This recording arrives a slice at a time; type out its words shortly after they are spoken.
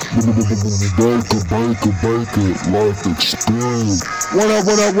Life experience. What up?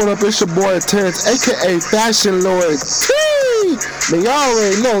 It's your boy Terrence, aka Fashion Lord T. Man, y'all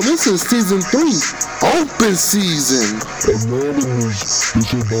already know this is season 3, open season. Anonymous,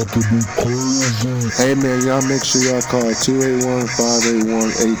 it's about to be crazy. Hey man, y'all make sure y'all call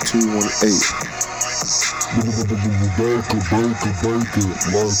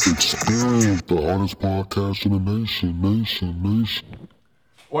 281-581-8218. Life experience. The hottest podcast in the nation.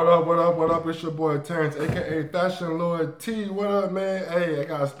 What up? It's your boy Terrence, aka Fashion Lord T. What up, man? Hey, I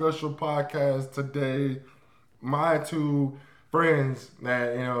got a special podcast today. My two friends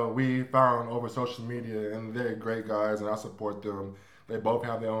that we found over social media, and they're great guys, and I support them. They both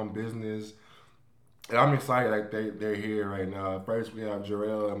have their own business, and I'm excited like they're here right now. First, we have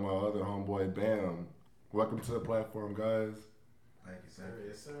Jarrell and my other homeboy Bam. Welcome to the platform, guys. Thank you, sir.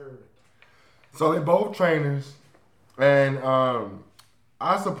 Yes, sir. So they're both trainers, and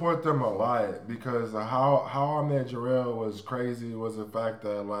I support them a lot because how I met Jarrell was crazy. Was the fact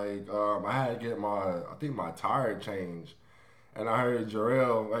that I had to get my tire changed, and I heard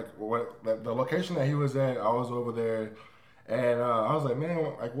Jarrell the location that he was at. I was over there, and I was like,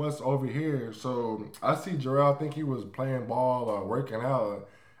 man, like what's over here? So I see Jarrell. I think he was playing ball or working out,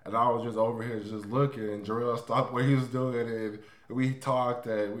 and I was just over here just looking. And Jarrell stopped what he was doing, and we talked.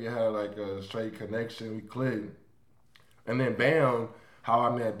 And we had like a straight connection. We clicked, and then Bam. How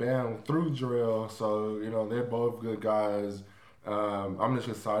I met Bam through Jarrell. So, they're both good guys. I'm just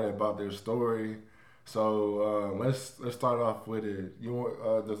excited about their story. So let's start off with it.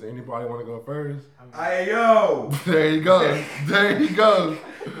 Does anybody want to go first? Hey, yo! There you go.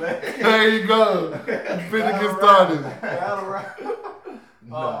 Finna get started.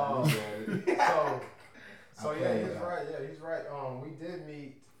 He's right. We did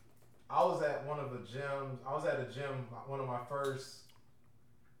meet. I was at one of the gyms. I was at a gym, one of my first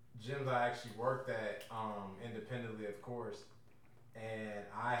gyms I actually worked at independently, of course. And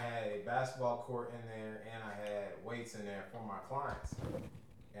I had a basketball court in there, and I had weights in there for my clients.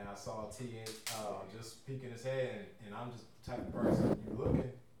 And I saw T just peeking his head, and I'm just the type of person, you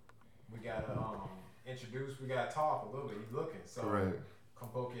looking, we gotta introduce, we gotta talk a little bit. You looking, so right. Come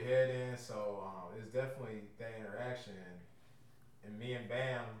poke your head in. So it's definitely that interaction. And me and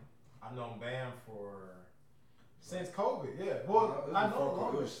Bam, I've known Bam since COVID. Yeah, well, I know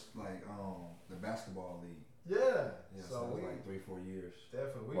it was like the basketball league. Yeah. So it was like 3-4 years.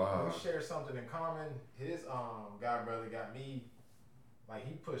 Definitely. Wow. We share something in common. His guy brother got me, like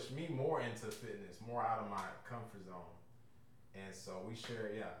he pushed me more into fitness, more out of my comfort zone. And so I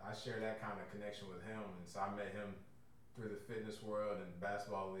share that kind of connection with him. And so I met him through the fitness world and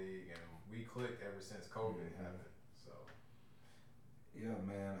basketball league, and we clicked ever since COVID happened. So. Yeah,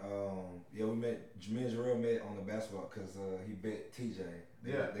 man. Me and Jarrell met on the basketball because he bet TJ.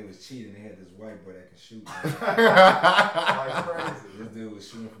 They was cheating. They had this white boy that could shoot. Like crazy. This dude was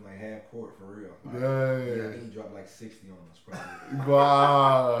shooting from like half court for real. I think he dropped like 60 on us probably.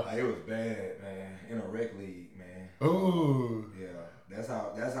 Wow. It was bad, man. In a rec league, man. Ooh. Yeah. That's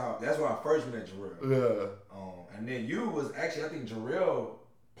when I first met Jarrell. Yeah. And then you was actually, I think Jarrell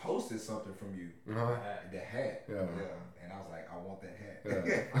posted something from you. Uh-huh. The hat. Yeah. And I was like, I want that hat.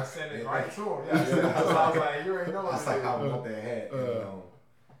 Yeah. I sent it right to him. Yeah. So I was like, you already know what I was like, I want that hat.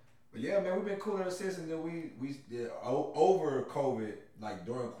 But yeah, man, we've been cool ever since. And then we did, over COVID, like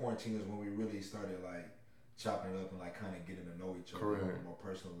during quarantine is when we really started like chopping it up and like kind of getting to know each other on a more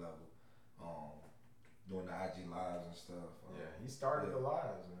personal level. Doing the IG lives and stuff. He started the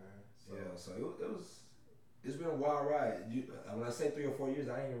lives, man. So it's been a wild ride. When I say 3 or 4 years,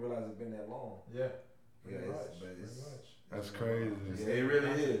 I didn't even realize it's been that long. Pretty much. That's crazy. Yeah, it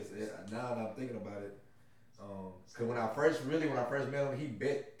really is. Now that I'm thinking about it, because when I first met him, he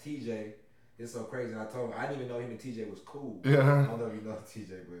bet TJ. It's so crazy. And I told him I didn't even know him and TJ was cool. Yeah. I don't know if you know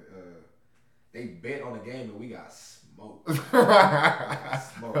TJ, but they bet on the game and we got smoked.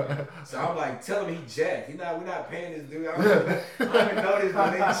 So I'm like, tell him he jacked. We're not paying this dude. I don't even know this,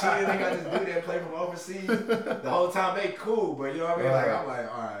 but they cheated. They got this dude that play from overseas. The whole time they cool, but you know what I mean? Like I'm like,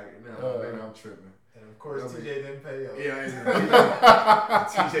 all right, maybe I'm tripping. And of course, TJ didn't pay us.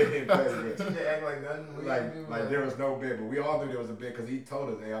 TJ didn't pay. TJ act like nothing. Like there was no bet, but we all knew there was a bet because he told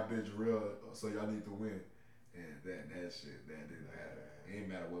us, hey, I bet you real, so y'all need to win. And that shit, that didn't happen. It didn't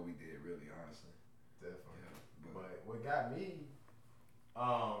matter what we did, really, honestly. Definitely. But what got me,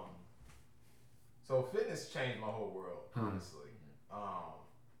 so fitness changed my whole world, honestly.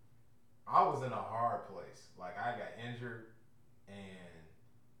 I was in a hard place. Like I got injured, and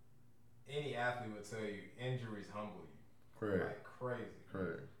any athlete would tell you injuries humble you. Correct. Like crazy.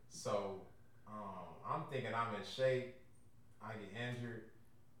 Correct. So I'm thinking I'm in shape. I get injured,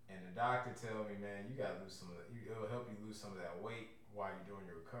 doctor tell me, man, you gotta lose some of that. It'll help you lose some of that weight while you're doing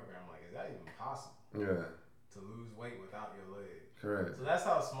your recovery. I'm like, is that even possible? Yeah. To lose weight without your leg. Correct. So that's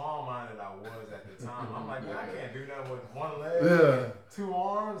how small-minded I was at the time. I'm like, man, I can't do nothing with one leg, Yeah. 2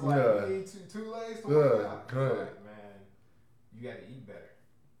 arms, like Yeah. you need two legs to Yeah, work out. correct. Like, man, you got to eat better.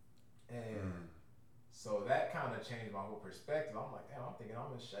 And so that kind of changed my whole perspective. I'm like, damn, I'm thinking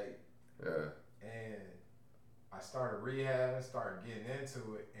I'm in shape. Yeah. And I started rehabbing, started getting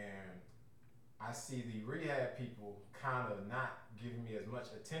into it, and I see the rehab people kind of not giving me as much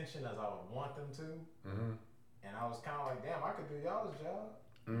attention as I would want them to. Mm-hmm. And I was kind of like, damn, I could do y'all's job.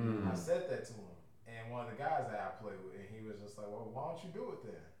 Mm. I said that to him. And one of the guys that I played with, and he was just like, well, why don't you do it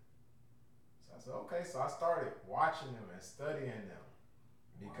then? So I said, okay. So I started watching them and studying them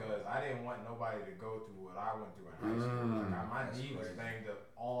because I didn't want nobody to go through what I went through in high school. Like, my knee was banged up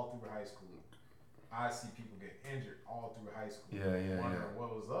all through high school. I see people get injured all through high school. Wondering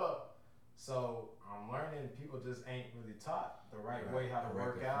what was up. So I'm learning people just ain't really taught the right way how to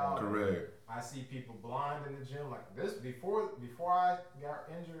work out. Correct. I see people blind in the gym like this. Before I got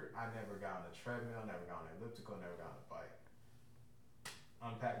injured, I never got on a treadmill, never got on an elliptical, never got on a bike.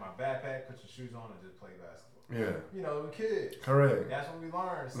 Unpack my backpack, put your shoes on, and just play basketball. Yeah. You know, the kids. Correct. That's what we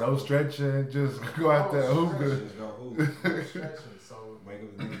learned. No stretching, just go out there hoop good. Just go hoop. No stretching. So Wake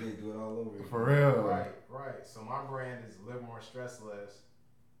up the next day, do it all over. For real. Right. So my brand is Live More Stress Less.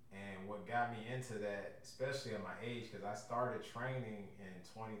 And what got me into that, especially at my age, because I started training in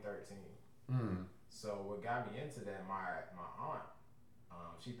 2013. So what got me into that, my aunt,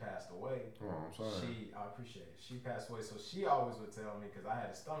 she passed away. Oh, I'm sorry. I appreciate it. She passed away, so she always would tell me, because I had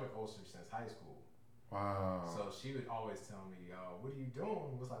a stomach ulcer since high school. Wow. So she would always tell me, what are you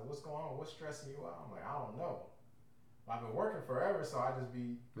doing? Was like, what's going on? What's stressing you out? I'm like, I don't know. I've been working forever, so I just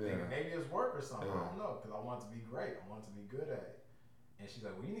be thinking maybe it's work or something. I don't know, because I want to be great. I want to be good at it. And she's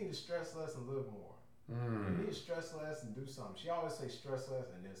like, well, you need to stress less and live more. You need to stress less and do something. She always say stress less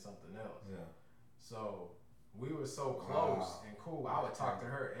and then something else. Yeah. So we were so close and cool. I would talk to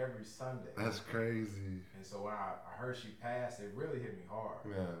her every Sunday. That's crazy. And so when I heard she passed, it really hit me hard.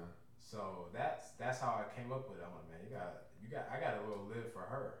 Yeah. So that's how I came up with it. I'm like, man, I gotta go live for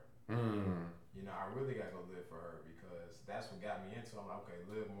her. You know, I really gotta go live for her because that's what got me into it. I'm like, okay,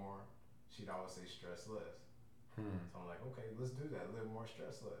 live more. She'd always say stress less. So I'm like, okay, let's do that. Live more,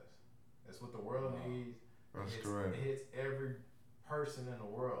 stress less. That's what the world needs. That's correct. It hits every person in the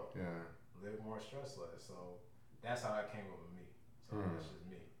world. Yeah. Live more, stress less. So that's how that came up with me. So that's just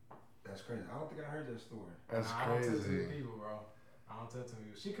me. That's crazy. I don't think I heard that story. That's I don't tell too crazy. many people, bro. I don't tell too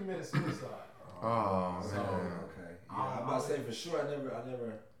many people. She committed suicide. Oh, So, man. Okay. Yeah, I'm about to say for sure. I never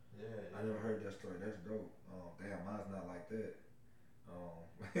Yeah. heard that story. That's dope. Damn, mine's not like that.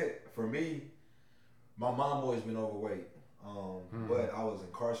 For me, my mom always been overweight. But I was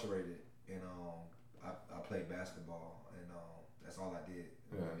incarcerated and I played basketball and that's all I did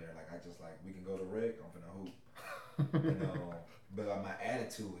in there. Like I just like we can go to rec, I'm finna hoop. But my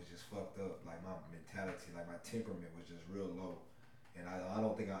attitude was just fucked up. Like my mentality, like my temperament was just real low. And I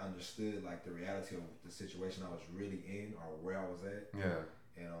don't think I understood like the reality of the situation I was really in or where I was at. Yeah.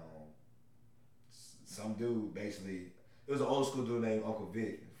 And some dude basically, it was an old school dude named Uncle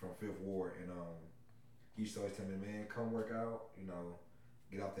Vic from Fifth Ward, and he used to always tell me, man, come work out, you know,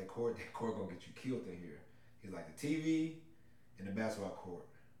 get off that court gonna get you killed in here. He's like the TV and the basketball court.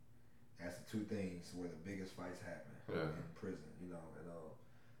 That's the two things where the biggest fights happen in prison, you know. And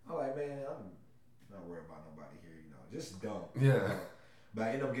I'm like, man, I'm not worried about nobody here, you know, just dumb. Yeah. You know? But I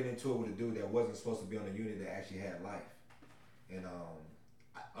ended up getting into it with a dude that wasn't supposed to be on the unit that actually had life. And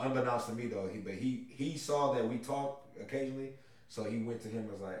unbeknownst to me though, he saw that we talked occasionally, so he went to him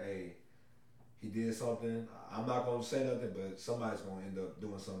and was like, hey, he did something. I'm not gonna say nothing, but somebody's gonna end up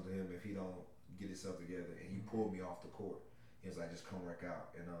doing something to him if he don't get himself together. And he pulled me off the court. He was like, just come work out.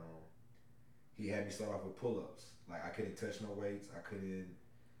 And he had me start off with pull-ups. Like I couldn't touch no weights. I couldn't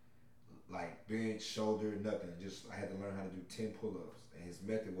like bench, shoulder, nothing. Just I had to learn how to do 10 pull-ups. And his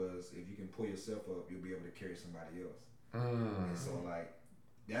method was, if you can pull yourself up, you'll be able to carry somebody else. And so like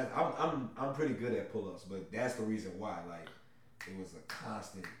that, I'm pretty good at pull-ups, but that's the reason why. Like it was a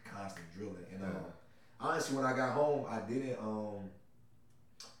constant drilling. And honestly, when I got home, I didn't.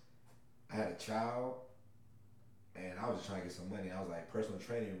 I had a child, and I was just trying to get some money. I was like, personal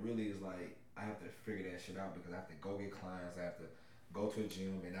training really is like I have to figure that shit out because I have to go get clients. I have to go to a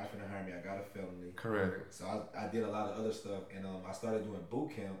gym. They're not gonna hire me. I got a felony. Correct. So I did a lot of other stuff, and I started doing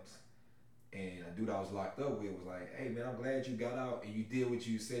boot camps. And a dude I was locked up with was like, hey man, I'm glad you got out and you did what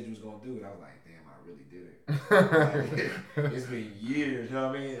you said you was gonna do. And I was like, damn, I really did it. Like, it's been years, you know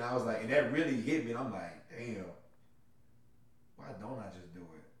what I mean? And I was like, and that really hit me. And I'm like, damn, why don't I just do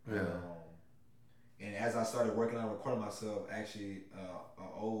it? Yeah. And as I started working on recording myself, actually, an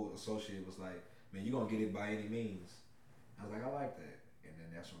old associate was like, "Man, you gonna get it by any means." I was like, "I like that," and then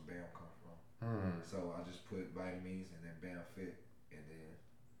that's where Bam come from. So I just put by any means, and then Bam fit, and then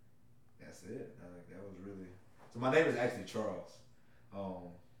that's it. That was really. So my name is actually Charles.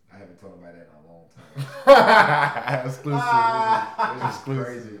 I haven't told nobody that in a long time. Exclusive. It's just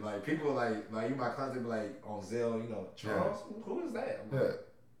crazy. Like people like you might contact me like on Zelle, Charles. Yeah. Who is that? I'm Yeah.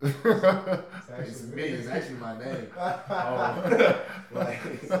 like, it's me. It's actually my name.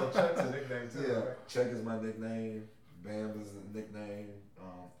 So Chuck's a nickname too. Yeah, Right? Chuck is my nickname. Bam is a nickname.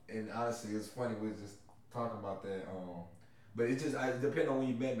 And honestly, it's funny we was just talking about that. But it depends on when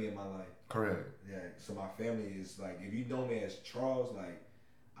you met me in my life. Correct. Yeah. So my family is like, if you know me as Charles, like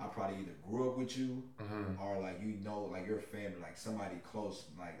I probably either grew up with you, or like like your family, like somebody close.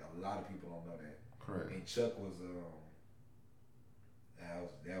 Like a lot of people don't know that. Correct. And Chuck was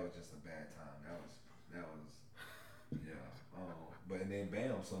that was just a bad time. That was yeah. But and then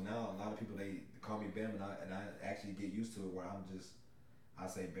Bam. So now a lot of people they call me Bam, and I actually get used to it where I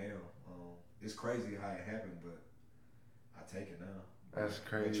say Bam. It's crazy how it happened, but I take it now. That's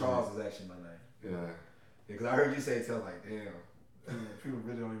crazy. But Charles is actually my name. Yeah. Because I heard you say it, so I was like, damn. People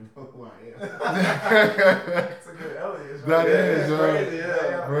really don't even know who I am. It's a good alias. That Right? is, crazy,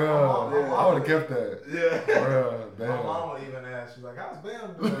 yeah. Bro, I would have kept that. Yeah. Bro, My damn. mama even asked, she's like, "How's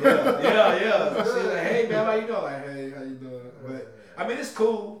Bam doing?" Yeah. She's like, hey, man, how you doing? Like, hey, how you doing? But, I mean, it's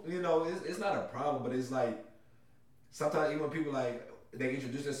cool. It's not a problem, but it's like, sometimes even when people, like, they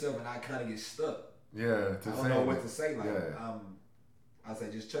introduce themselves and I kind of get stuck. Yeah, I don't know what to say. Like, I say,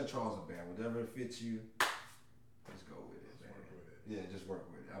 just Chuck Charles or Bam. Whatever fits you, just go with it, man. Yeah, just work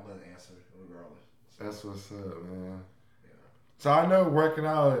with it. I'm going to answer regardless. So, That's what's up, man. yeah. So I know working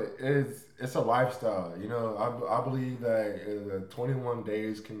out it's a lifestyle. I believe that 21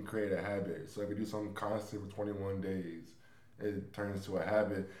 days can create a habit. So if you do something constant for 21 days, it turns to a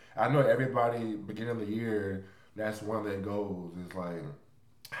habit. I know everybody beginning of the year, that's one of their goals. Is like,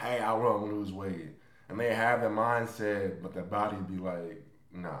 hey, I want to lose weight, and they have the mindset, but their body be like,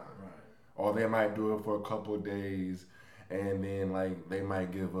 nah. Right. Or they might do it for a couple of days, and then like they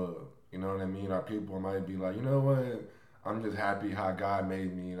might give up. You know what I mean? Or people might be like, you know what? I'm just happy how God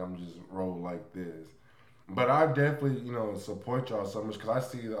made me, and I'm just roll like this. But I definitely, support y'all so much because I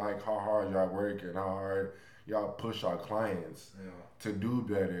see like how hard y'all work and how hard y'all push our clients to do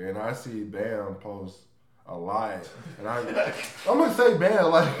better. And I see Bam post a lot, and I'm gonna say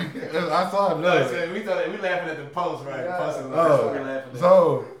Bam like I saw it. We laughing at the post, right? Yeah.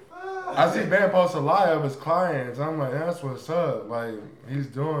 So I see Bam post a lot of his clients. I'm like, that's what's up. Like he's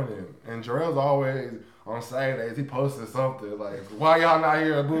doing it, and Jarrell's always on Saturdays he posted something like, "Why y'all not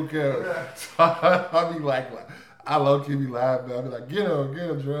here at boot camp?" So I be like, I low key be laughing. I be like, get him,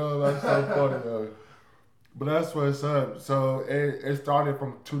 Jarrell. That's so funny though. But that's what's up. So it started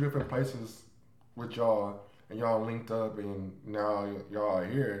from two different places with y'all, and y'all linked up, and now y'all are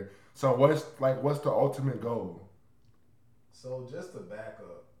here. So what's the ultimate goal? So just to back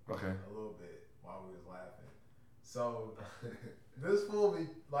up a little bit while we was laughing. So this fool be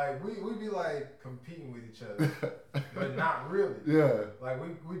like we be like competing with each other, but not really. Yeah. Like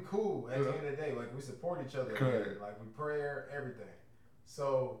we cool at the end of the day. Like we support each other. Correct. Like we prayer everything.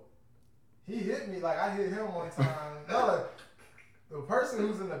 So he hit me like I hit him one time. No, like, the person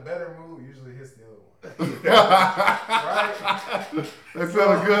who's in a better mood usually hits the other one. Right? That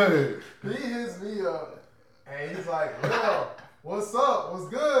sounds good. He hits me up and he's like, "Yo, what's up? What's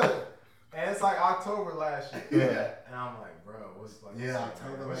good?" And it's like October last year. Yeah. And I'm like, "Bro, what's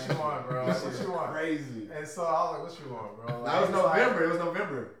October what last you want, bro? year. What you want?" Crazy. And so I was like, "What you want, bro?" That was He's like, November. It was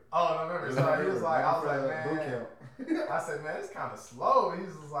November. Oh, November. So he was like, I was like, boot "Man." camp. I said, "Man, it's kind of slow."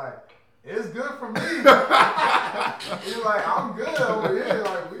 He's just like, "It's good for me." He's like, "I'm good over here.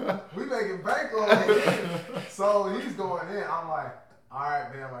 Like we making bank over here." So he's going in. I'm like, "All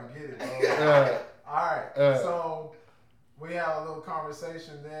right, man, I get it, bro." All right. So we have a little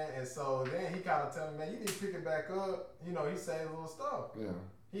conversation then, and so then he kind of tell me, "Man, you need to pick it back up." He say a little stuff. Yeah.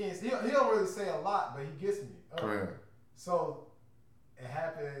 He don't really say a lot, but he gets me. Correct. So it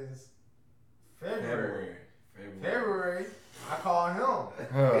happens February. February. I call him.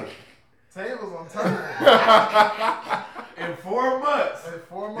 Huh. Tables on turn. In 4 months. In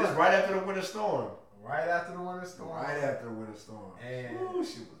 4 months. It's right after the winter storm. Right after the winter storm. Right after the winter storm. And Ooh,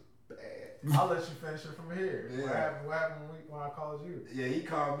 she was bad. I'll let you finish it from here. Yeah. What happened when I called you? Yeah, he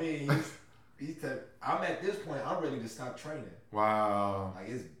called me. He said, I'm at this point, I'm ready to stop training. Wow. Like,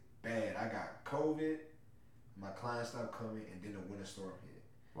 it's bad. I got COVID. My clients stopped coming, and then the winter storm hit.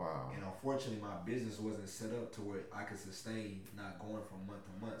 Wow. And unfortunately, my business wasn't set up to where I could sustain not going from month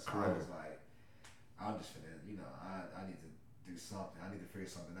to month. So I Correct. was like, I'm just finna, I need to do something. I need to figure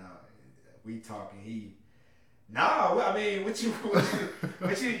something out. We talking, I mean, what you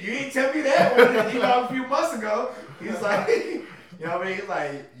ain't tell me that a few months ago. He's like, you know what I mean? He's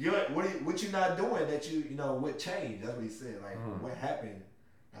like, what you not doing that what changed? That's what he said. Like, what happened?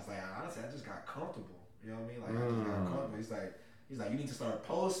 I was like, honestly, I just got comfortable. You know what I mean? Like, I just got comfortable. He's like, you need to start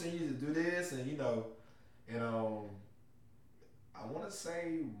posting. You need to do this, and I want to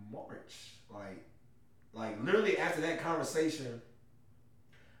say March, like literally after that conversation.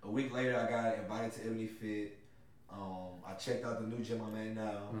 A week later, I got invited to Ebony Fit. I checked out the new gym I'm at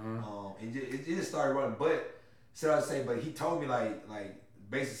now. And it just started running. But he told me like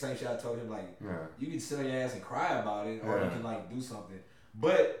basically the same shit I told him, like, you can sit on your ass and cry about it, or you can like do something.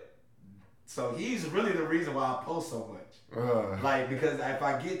 But so he's really the reason why I post so much. Like, because if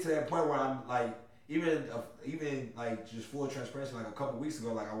I get to that point where I'm like, even like just full transparency, like a couple weeks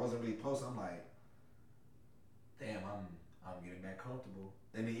ago, like I wasn't really posting. I'm like, damn, I'm getting that comfortable.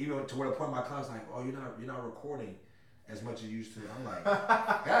 And then even to where the point my clients like, oh, you're not recording as much as you used to. I'm like,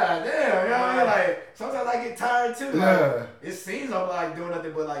 God damn, you know what I mean? Like, sometimes I get tired too. Like, it seems I'm like doing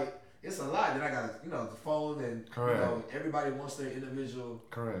nothing, but like, it's a lot. Then I got, the phone, and everybody wants their individual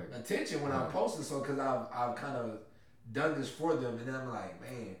attention when I'm posting. So, because I've kind of done this for them, and then I'm like,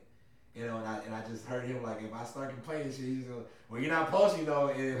 man, and I just heard him like, if I start complaining, shit, he's like, well, you're not posting,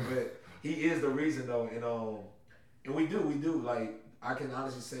 but he is the reason though, and we do like. I can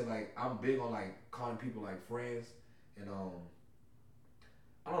honestly say, like, I'm big on, like, calling people, like, friends. And,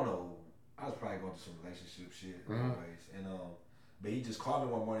 I don't know. I was probably going through some relationship shit anyways. And, but he just called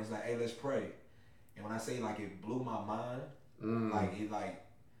me one morning. He's like, hey, let's pray. And when I say, like, it blew my mind, I'm like, man,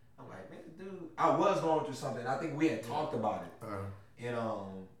 dude, I was going through something. I think we had talked about it. And,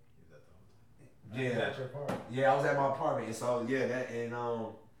 At your apartment. Yeah, I was at my apartment. And so,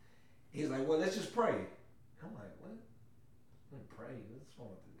 he's like, well, let's just pray. I'm like, what? Pray. What's wrong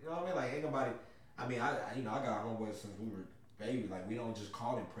with it? You know what I mean? Like, ain't nobody. I mean, I got homeboys since we were baby. Like, we don't just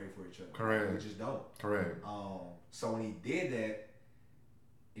call and pray for each other. Correct. We just don't. Correct. So when he did that,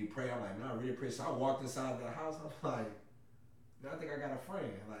 he prayed. I'm like, man, I really pray. So I walked inside the house. I'm like, man, I think I got a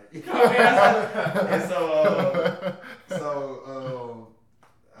friend. Like, you know what I mean? And so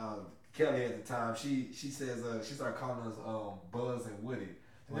Kelly at the time, she says she started calling us Buzz and Woody.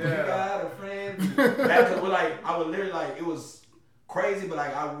 Like, you got a friend. We're like, I would literally like, it was crazy, but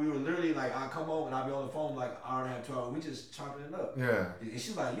like we were literally like, I come home and I'll be on the phone like an hour and a half, 2 hours. We just chopping it up. Yeah. And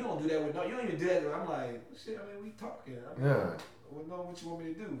she's like, you don't do that you don't even do that. I'm like, shit. I mean, we talking. What you want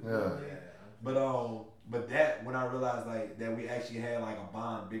me to do? Yeah. But that when I realized like that we actually had like a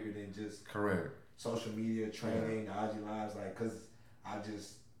bond bigger than just social media training, IG lives, like, cause I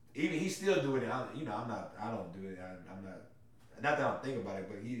just even he's still doing it. I don't do it. I'm not. Not that I'm thinking about it,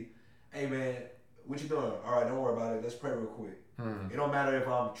 but hey man, what you doing? All right, don't worry about it. Let's pray real quick. It don't matter if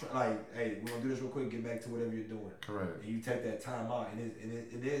I'm like, hey, we're gonna do this real quick. Get back to whatever you're doing. And you take that time out, and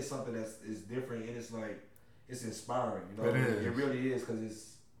it is something is different, and it's like it's inspiring. It really is, because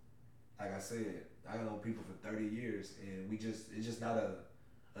it's like I said, I know people for 30 years, and it's just not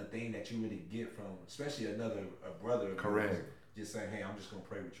a thing that you really get from, especially a brother. Just saying, hey, I'm just gonna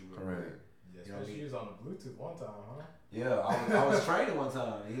pray with you real quick. Yeah, especially you was on the Bluetooth one time, huh? Yeah, I was training one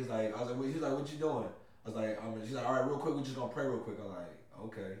time, and he's like, what you doing? I was like, she's like, all right, real quick, we're just gonna pray real quick. I'm like,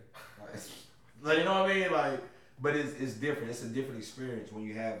 okay, like, you know what I mean? Like, but it's different. It's a different experience when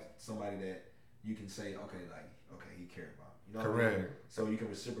you have somebody that you can say, okay, he cared about, What I mean? So you can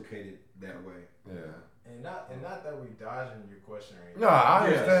reciprocate it that way. Yeah. And not that we dodging your question or anything. No, I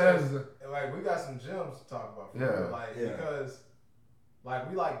understand. Like, we got some gems to talk about. Because like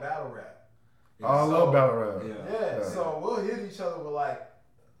we like battle rap. I love battle rap. Yeah. So we'll hit each other with like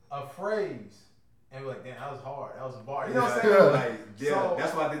a phrase, and we're like, damn, that was hard. That was a bar. You know what I'm saying? So,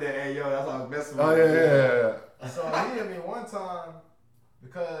 that's why I did that. Hey, yo, that's why I was messing with. Yeah. So he hit me one time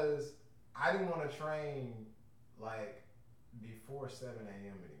because I didn't want to train like before 7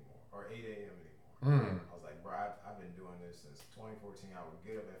 a.m. anymore or 8 a.m. anymore. I was like, bro, I've been doing this since 2014. I would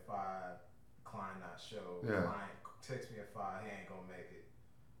get up at 5, client not show, client text me at 5, he ain't gonna make it.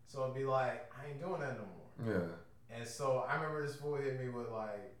 So it'd be like, I ain't doing that no more. Yeah. And so I remember this fool hit me with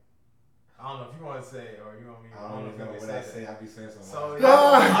like, I don't know if you want to say or you want me. I don't know what I say. I be saying something. So I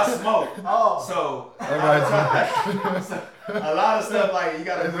smoke. So a lot of stuff like you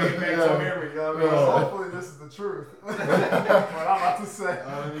gotta bring back your memory. You know what I mean? So hopefully this is the truth. What I'm about to say.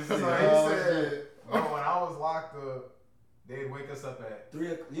 So he said, when I was locked up, they'd wake us up at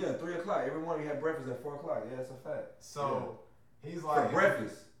 3 o'clock. Every morning we had breakfast at 4 o'clock. Yeah, that's a fact. So He's like for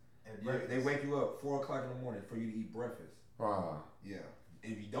breakfast. At They breakfast. wake you up 4 o'clock in the morning for you to eat breakfast. Wow. Yeah.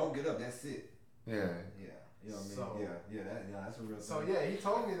 If you don't get up, that's it. Yeah. Yeah. You know what I mean? So- That's a real thing. So yeah, he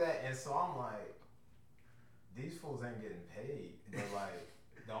told me that, and so I'm like, these fools ain't getting paid. They're like,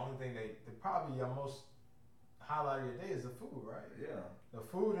 the only thing they probably your most highlight of your day is the food, right? Yeah. The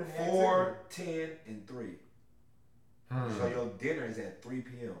food and the 4, activity. 10, and 3. Hmm. So your dinner is at 3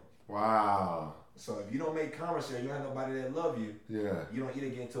 p.m. Wow. So if you don't make conversation, you don't have nobody that love you. Yeah. You don't eat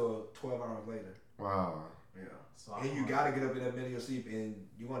again until 12 hours later. Wow. Yeah. So And I'm you like, gotta get up in that middle of your sleep, and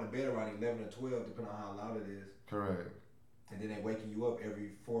you go to bed around 11 or 12, depending on how loud it is. Correct. And then they waking you up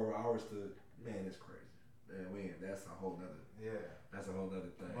every 4 hours to, man, it's crazy. Man, that's a whole nother. yeah. That's a whole nother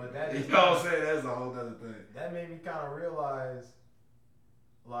thing. But that you is- know what I'm saying? That's a whole nother thing. That made me kind of realize,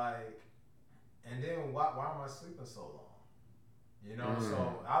 like, and then why am I sleeping so long? You know, Mm.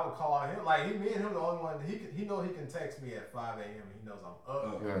 so I would call him, like, me and him the only one, he know he can text me at 5 a.m. He knows I'm up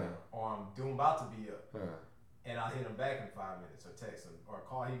Oh, Yeah. or I'm about to be up. Yeah. And I'll hit him back in 5 minutes or text him or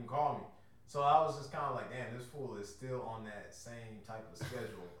call, he can call me. So I was just kind of like, damn, this fool is still on that same type of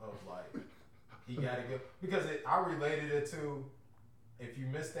schedule of like, he got to get, because I related it to, if you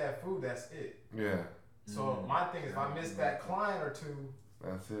miss that food, that's it. Yeah. So my thing is, if I miss that client or two,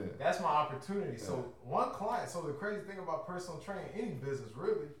 That's it. that's my opportunity. So one client. So the crazy thing about personal training, any business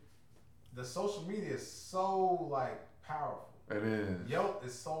really, the social media is so like powerful. It is. Yelp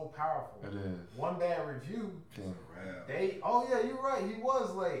is so powerful. It is. One bad review, King. oh yeah, you're right. He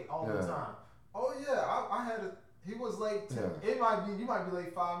was late all the Yeah. time. Oh yeah, I had a. He was late. Yeah. You might be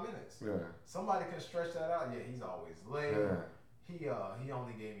late 5 minutes. Yeah. Somebody can stretch that out. Yeah, he's always late. Yeah. He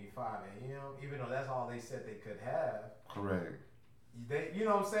only gave me 5 a.m. Even though that's all they said they could have. Correct. You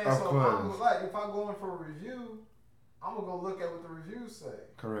know what I'm saying? Of So course. if I go in for a review, I'm gonna go look at what the reviews say.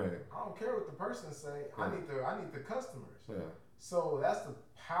 Correct. I don't care what the person say. Yeah. I need the customers. Yeah. So that's the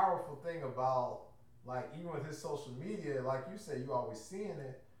powerful thing about, like, even with his social media, like you said, you always seeing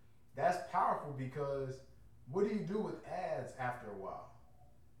it. That's powerful because what do you do with ads after a while?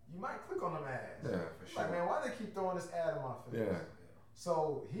 You might click on them ads. Yeah, for sure. Like, man, why they keep throwing this ad in my face? Yeah.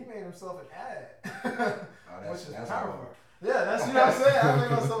 So he made himself an ad, Oh, which is that's powerful. hard. Yeah, that's you know what I'm saying. I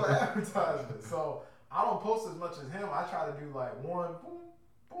made myself an advertisement. So I don't post as much as him. I try to do like one, boom,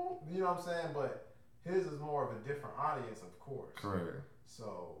 boom. You know what I'm saying? But his is more of a different audience, of course. Correct.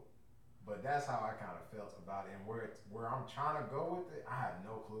 So, but that's how I kind of felt about it, and where I'm trying to go with it, I have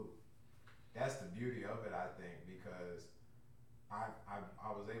no clue. That's the beauty of it, I think, because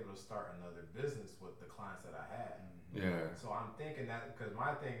I was able to start another business with the clients that I had. Yeah. So I'm thinking that because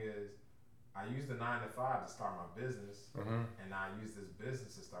my thing is, I used the 9 to 5 to start my business, Mm-hmm. and I use this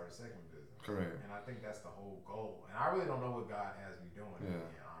business to start a second business. Correct. And I think that's the whole goal. And I really don't know what God has me doing. Yeah.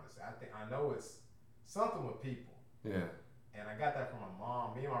 Honestly, I know it's something with people. Yeah. And I got that from my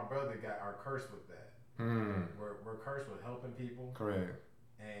mom. Me and my brother are cursed with that. Hmm. We're cursed with helping people Correct.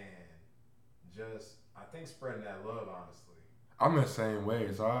 and just, I think, spreading that love, honestly. I'm the same way,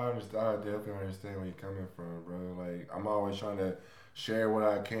 so I understand. I definitely understand where you're coming from, bro. Like, I'm always trying to share what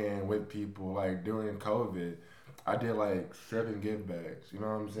I can with people. Like, during COVID, I did like 7 gift bags. You know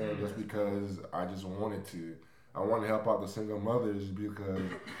what I'm saying? Just because I just wanted to. I want to help out the single mothers because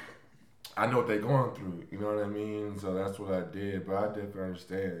I know what they're going through. You know what I mean? So that's what I did. But I definitely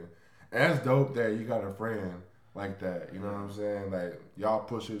understand. And it's dope that you got a friend like that. You know what I'm saying? Like, y'all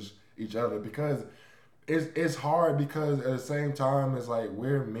pushes each other because it's hard because at the same time it's like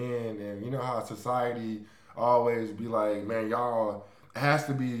we're men, and you know how society always be like, man, y'all, it has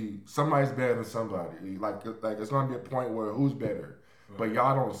to be somebody's better than somebody. Like it's gonna be a point where who's better, but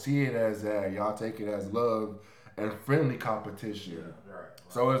y'all don't see it as that. Y'all take it as love and friendly competition. Right.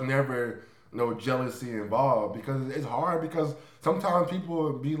 So it's never no jealousy involved because it's hard because sometimes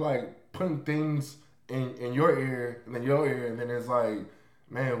people be like putting things in your ear and then your ear, and then it's like,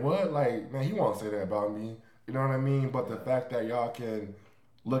 man, what? Like, man, he won't say that about me. You know what I mean? But the fact that y'all can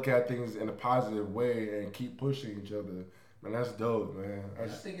look at things in a positive way and keep pushing each other, man, that's dope, man. I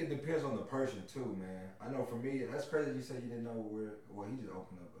think it depends on the person too, man. I know for me, that's crazy. You said you didn't know where. Well, he just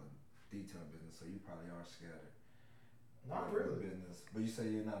opened up a detail business, so you probably are scattered. Not with really. business, but you say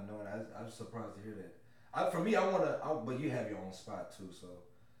you're not knowing. I'm surprised to hear that. For me, but you have your own spot too, so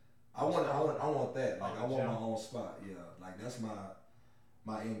I want that. Like, I want my own spot. Yeah, like that's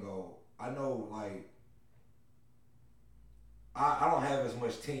my end goal. I know, like, I don't have as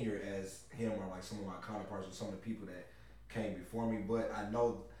much tenure as him or like some of my counterparts or some of the people that came before me, but I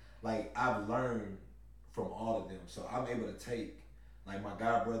know, like, I've learned from all of them, so I'm able to take Like my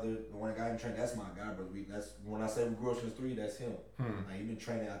god brother, the one that got him trained, that's my god brother. That's when I say we grew up since 3, that's him. Like he been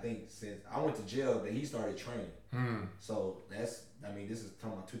training, I think, since I went to jail that he started training. So this is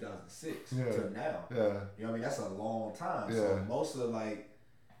talking about 2006 to now. Yeah. You know what I mean? That's a long time. Yeah. So most of like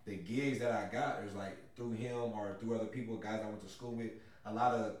the gigs that I got is like through him or through other people, guys I went to school with. A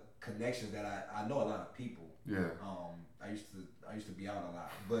lot of connections that I know a lot of people. Yeah. I used to be out a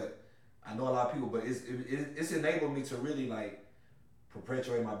lot, but I know a lot of people. But it's enabled me to really like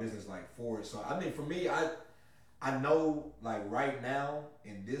perpetuate my business like forward. So I mean, for me, I know like right now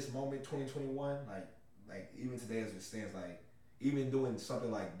in this moment, 2021, like even today as it stands, like even doing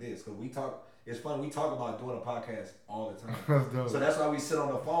something like this, because we talk. It's funny, we talk about doing a podcast all the time. So that's why we sit on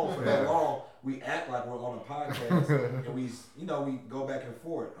the phone for that long. We act like we're on a podcast and we go back and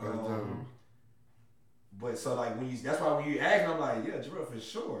forth. But so like that's why when you ask me, I'm like, yeah, Jarrell, for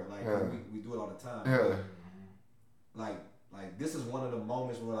sure. Like we do it all the time. Yeah. Like this is one of the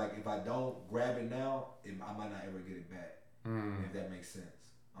moments where like if I don't grab it now, I might not ever get it back. If that makes sense.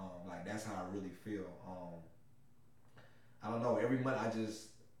 Like that's how I really feel. I don't know. Every month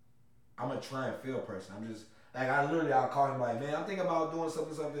I'm a try and fail person. I'm just like I'll call him like, man, I'm thinking about doing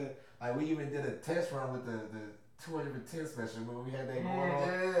something. Like we even did a test run with the 210 special when we had that going on.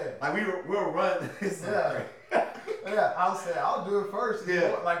 Yeah. Like we'll run. Yeah, I'll do it first.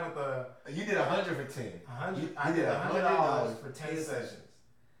 Yeah. Like with the You did 100 for 10. I did $100 for 10 sessions.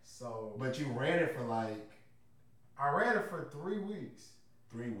 So But you ran it for like I ran it for 3 weeks.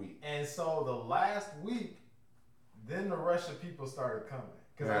 3 weeks. And so the last week, then the rush of people started coming.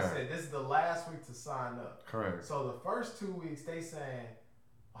 Because I said, this is the last week to sign up. Correct. So the first 2 weeks, they saying,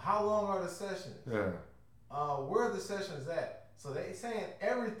 how long are the sessions? Yeah. Where are the sessions at? So they saying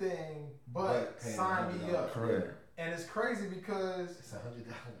everything but sign me up. Correct. And it's crazy because It's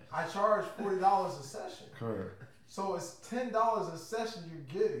 $100. I charge $40 a session. Correct. So it's $10 a session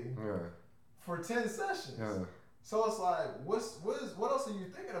you're getting Yeah. for 10 sessions. Yeah. So it's like, what else are you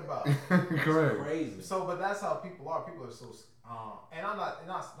thinking about? Correct. It's crazy. So, but that's how people are. People are so, and I'm not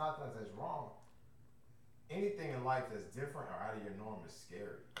that that's wrong. Anything in life that's different or out of your norm is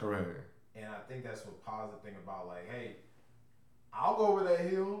scary. Correct. And I think that's what positive thing about like, hey, I'll go over that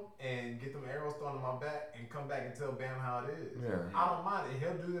hill and get them arrows thrown in my back and come back and tell Bam how it is. Yeah. I don't mind it.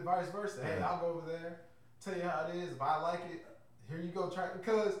 He'll do the vice versa. Hey, Yeah. I'll go over there, tell you how it is. If I like it, here you go. Try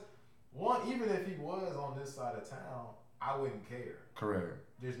because even if he was on this side of town, I wouldn't care. Correct.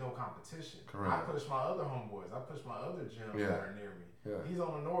 There's no competition. Correct. I push my other homeboys. I push my other gyms Yeah. that are near me. Yeah. He's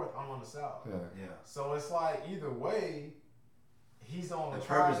on the north. I'm on the south. Yeah. Yeah. So it's like either way, he's on The the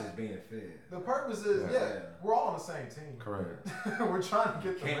purpose tribe. is being fed. The purpose is Yeah. we're all on the same team. Correct. We're trying to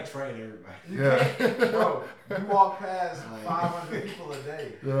get the Can't train everybody. You Yeah. can't, bro. You walk past Like- 500 people a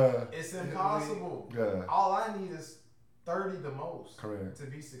day. Yeah. It's impossible. Yeah. All I need is 30 the most Correct. to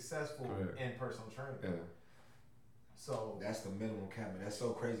be successful Correct. in personal training. Yeah. So That's the minimum cap. That's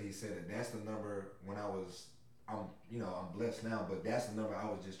so crazy he said it. That's the number when I'm blessed now, but that's the number I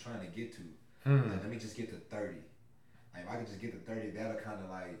was just trying to get to. Like, let me just get to 30. Like if I could just get to 30, that'll kind of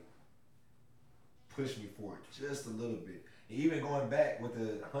like push me forward just a little bit. And even going back with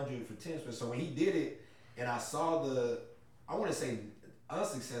the 100 for 10, so when he did it, and I saw I want to say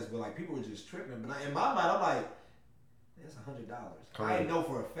unsuccess, but like people were just tripping. But in my mind, I'm like, that's $100. I know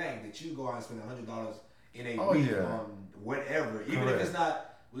for a fact that you go out and spend $100 in a week on whatever, even if it's not.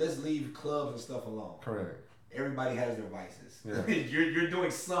 Let's leave clubs and stuff alone. Correct. Everybody has their vices. Yeah. you're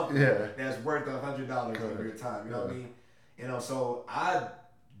doing something that's worth $100 of your time. You know what I mean? You know, so I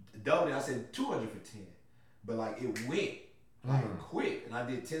doubled it. I said 200 for 10, but like it went like quick, and I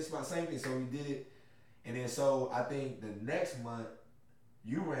did 10 spots, same thing. So we did it, and then so I think the next month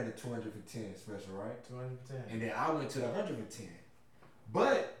you ran the 200 for 10 special, right? 210. And then I went to the 100 for 10,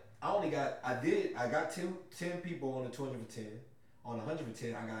 but I got 10 people on the 200 for 10. On the 100 for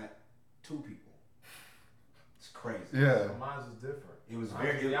 10, I got 2 people. It's crazy. Yeah. So mine was different. It was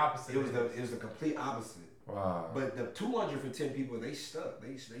Mine was the opposite. It was the complete opposite. Wow. But the 200 for 10 people, they stuck.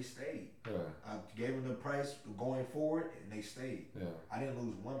 They stayed. Yeah. I gave them the price going forward, and they stayed. Yeah. I didn't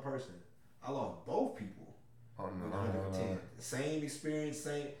lose one person. I lost both people. Oh no. With 100 for 10. Same experience,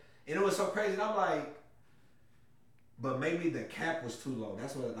 same. And it was so crazy. And I'm like, but maybe the cap was too low.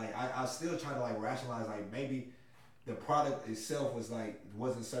 That's what I still try to like rationalize. Like maybe the product itself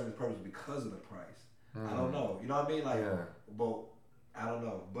wasn't serving its purpose because of the price. I don't know. You know what I mean? Like, but I don't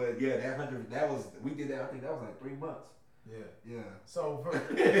know. But yeah, that 100. We did that. I think that was like 3 months. Yeah. Yeah. So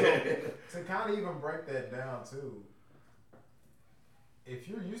to kind of even break that down too, if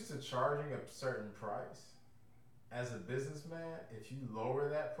you're used to charging a certain price, as a businessman, if you lower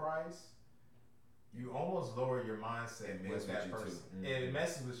that price, you almost lower your mindset It with messes that with you, person. too. It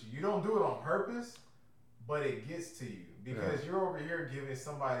messes with you. You don't do it on purpose, but it gets to you because you're over here giving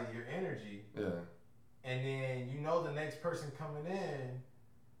somebody your energy. Yeah. And then you know the next person coming in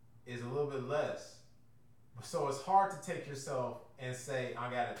is a little bit less. So it's hard to take yourself and say, I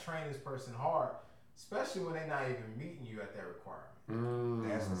gotta train this person hard, especially when they're not even meeting you at that requirement.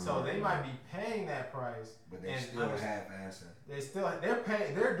 So they might be paying that price, but they still half-assing.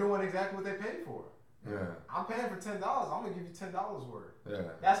 They're doing exactly what they paid for. Yeah. I'm paying for $10. I'm gonna give you $10 worth. Yeah.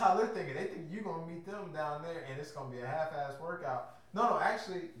 That's how they're thinking. They think you're gonna meet them down there and it's gonna be a half-ass workout. No,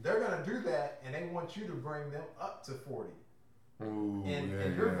 actually, they're gonna do that and they want you to bring them up to 40 in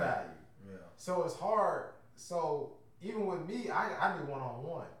your value. Yeah. So it's hard. So even with me, I do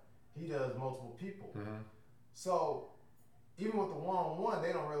one-on-one. He does multiple people. Mm-hmm. So even with the one-on-one,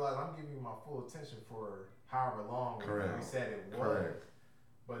 they don't realize I'm giving you my full attention for however long we said it was. Correct.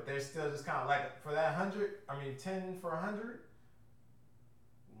 But they're still just kind of like, for that 10 for 100,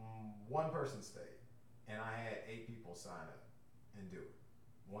 one person stayed. And I had 8 people sign up and do it.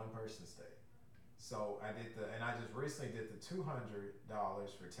 One person stayed. So I just recently did the $200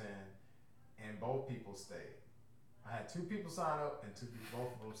 for 10, and both people stayed. I had 2 people sign up and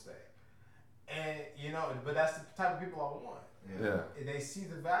both of them stayed. And but that's the type of people I want. Yeah. They see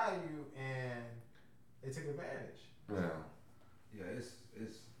the value and they take advantage. Yeah. Yeah,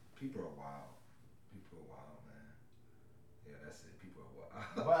 it's people are wild. People are wild, man. Yeah, that's it. People are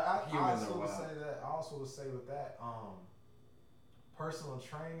wild. But I Humans also are would wild. say that. I also would say with that, personal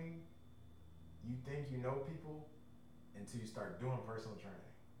training. You think you know people until you start doing personal training.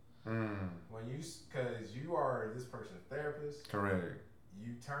 Because you are this person's therapist. Correct.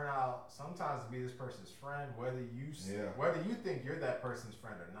 You turn out sometimes to be this person's friend, whether you think you're that person's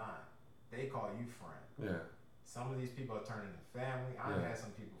friend or not. They call you friend. Yeah. Some of these people are turning into family. I've had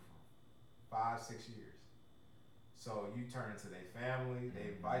some people for 5-6 years. So you turn into their family. They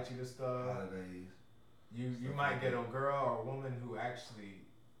invite you to stuff. Holidays. You might get a girl or a woman who actually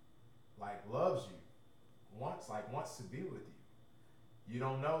loves you, wants to be with you. You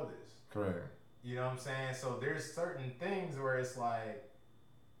don't know this. Correct. You know what I'm saying? So there's certain things where it's like,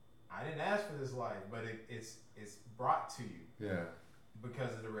 I didn't ask for this life, but it's brought to you. Yeah.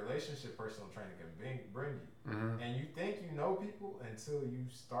 Because of the relationship personal training can bring you. Mm-hmm. And you think you know people until you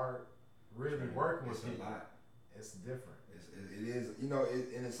start really working with people. It's a lot. It's different. It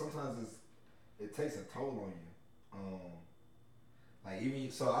is. Sometimes it takes a toll on you.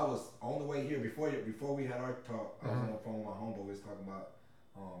 Even so, I was on the way here before we had our talk. I was on the phone with my homeboy. We was talking about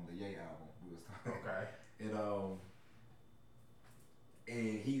the Ye album. We was talking. Okay.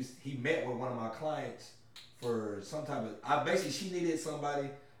 And he met with one of my clients for some type of. She needed somebody.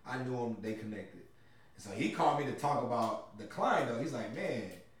 I knew him. They connected. And so he called me to talk about the client. Though he's like,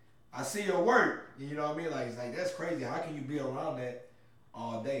 man, I see your work. You know what I mean? He's like, that's crazy. How can you be around that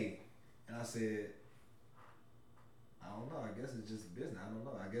all day? And I said, I don't know. I guess it's just business. I don't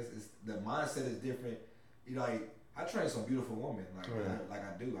know. I guess it's the mindset is different. I train some beautiful women. I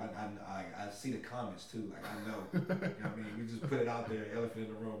do. I see the comments too. I know. You know what I mean? We just put it out there, elephant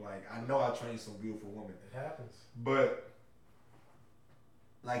in the room. I know I train some beautiful women. It happens. But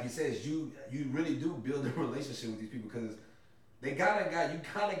like he says, you really do build a relationship with these people because you kind of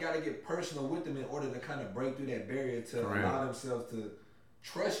got to get personal with them in order to kind of break through that barrier to allow themselves to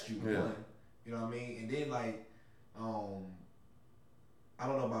trust you. Yeah. One, you know what I mean? And then I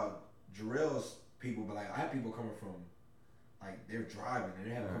don't know about Jarrell's people, but I have people coming from they're driving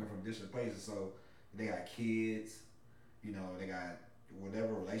and they're coming from different places, so they got kids, they got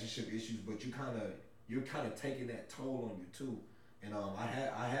whatever relationship issues, but you're kind of taking that toll on you too. And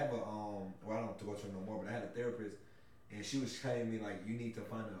I have a well, I don't have to go to her no more, but I had a therapist, and she was telling me you need to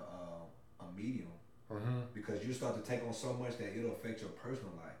find a medium because you start to take on so much that it'll affect your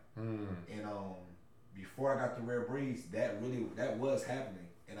personal life. And before I got the Rare Breeds, that was happening,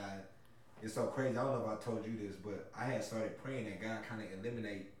 and it's so crazy. I don't know if I told you this, but I had started praying that God kind of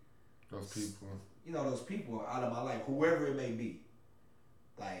eliminate those people. Those people out of my life, whoever it may be,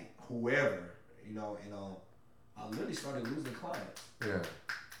 whoever, and I literally started losing clients. Yeah.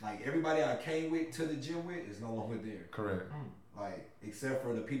 Everybody I came with to the gym with is no longer there. Correct. Except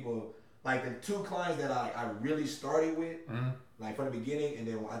for the people, the 2 clients that I really started with, from the beginning, and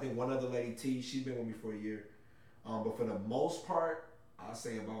then I think one other lady, T, she's been with me for a year. But for the most part, I'll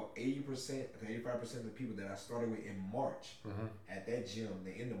say about 80% to 85% of the people that I started with in March at that gym,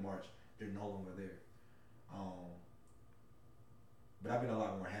 the end of March, they're no longer there. But I've been a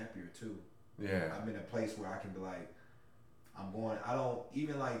lot more happier too. Yeah. I'm in a place where I can be I don't,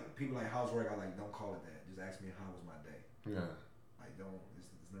 even people housework, don't call it that. Just ask me how was my day. Yeah.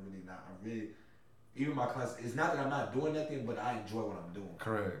 It's not really even my clients, it's not that I'm not doing nothing, but I enjoy what I'm doing.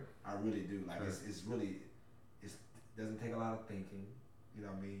 Correct. I really do. Like it's really, it doesn't take a lot of thinking. You know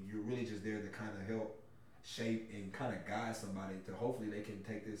what I mean? You're really just there to kind of help shape and kind of guide somebody to hopefully they can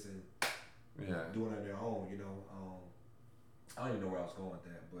take this and do it on their own. You know, I don't even know where I was going with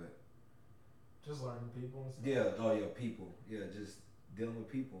that, but just learning people and stuff. yeah, oh yeah, people, yeah, just dealing with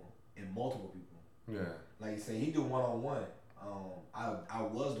people and multiple people. Yeah. Like you say, he do one-on-one. I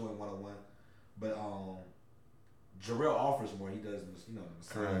was doing one-on-one, but Jarrell offers more. He does, you know, the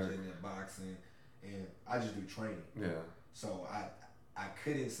massaging and boxing, and I just do training. Yeah. So I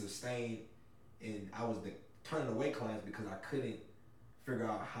couldn't sustain, and I was turning away clients because I couldn't figure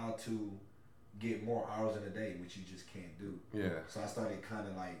out how to get more hours in a day, which you just can't do. Yeah. So I started kind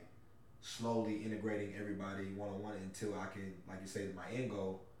of like slowly integrating everybody one-on-one until I can, like you say, my end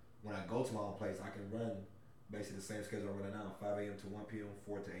goal, when I go to my own place, I can run basically the same schedule I'm running now, 5 a.m. to 1 p.m.,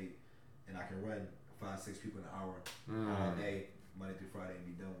 4 to 8, and I can run 5-6 people in an hour all day, Monday through Friday, and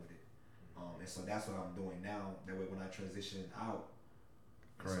be done with it. And so that's what I'm doing now. That way, when I transition out,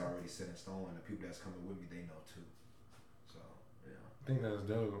 it's already set in stone, and the people that's coming with me, they know too. So yeah, I think that's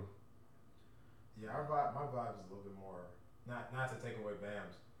dope. Yeah, my vibe is a little bit more, not to take away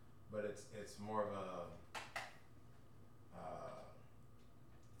Bam's, but it's more of a.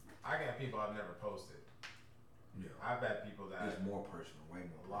 I got people I've never posted. yeah. I've had people that It's more personal, way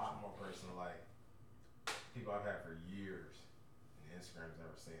more. a lot more personal, like people I've had for years, and Instagram's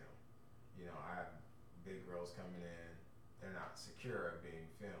never seen them. You know, I have big girls coming in, they're not secure of being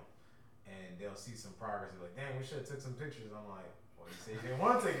filmed, and they'll see some progress. They're like, "Damn, we should have took some pictures." I'm like, "Well, you say you didn't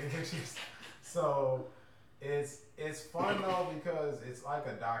want to take any pictures." So it's fun though because it's like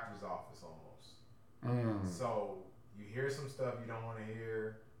a doctor's office almost. So you hear some stuff you don't want to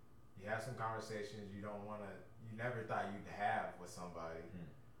hear. You have some conversations you never thought you'd have with somebody.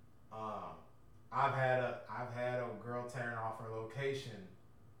 I've had a girl tearing off her location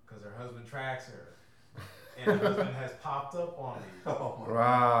because her husband tracks her, and her husband has popped up on me,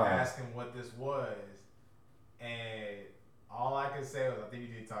 asking what this was, and all I could say was, "I think you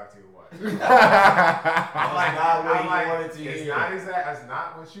need to talk to your wife." I'm like, it's not exact. That's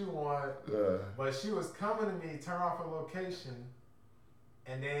not what you want. But she was coming to me, turn off her location.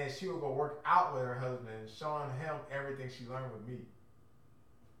 And then she would go work out with her husband, showing him everything she learned with me.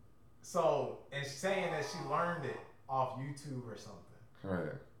 So, and saying that she learned it off YouTube or something.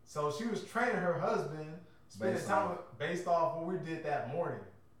 Right. So she was training her husband, spending time based off what we did that morning.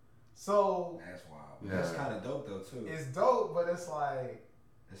 So that's wild. Yeah. That's kind of dope though too. It's dope, but it's like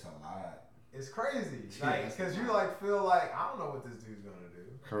it's a lot. It's crazy, like because you like feel like I don't know what this dude's gonna do.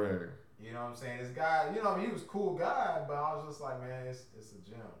 Correct. You know what I'm saying? This guy, you know, I mean, he was a cool guy, but I was just like, man, it's a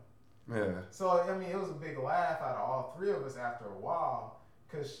gym. Yeah. So, I mean, it was a big laugh out of all three of us after a while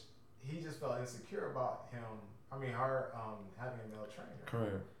because he just felt insecure about him, her having a male trainer.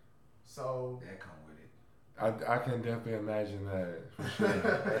 Correct. So. That come with it. I can definitely imagine that, for sure.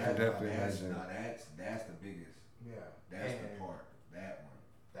 I can definitely imagine. No, that's the biggest. Yeah. That's the part. That one.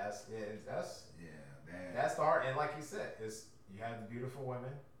 That's the heart. And like you said, you have the beautiful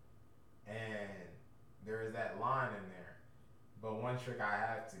women. And there is that line in there. But one trick I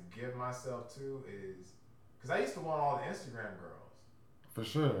have to give myself to is, because I used to want all the Instagram girls. For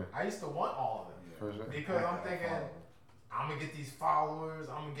sure. I used to want all of them. Yeah. For sure. Because I'm thinking, I'm going to get these followers,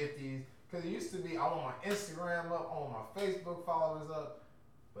 I'm going to get these, because it used to be, I want my Instagram up, I want my Facebook followers up,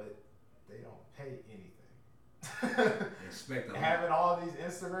 but they don't pay anything. Expect having all these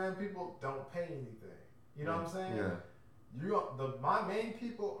Instagram people don't pay anything. You know what I'm saying? Yeah. My main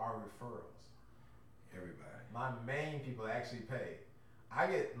people are referrals. Everybody. My main people actually pay. I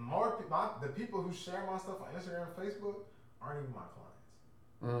get more the people who share my stuff on Instagram and Facebook aren't even my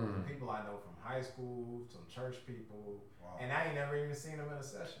clients. The people I know from high school, some church people, and I ain't never even seen them in a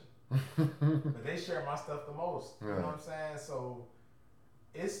session. But they share my stuff the most. You know what I'm saying? So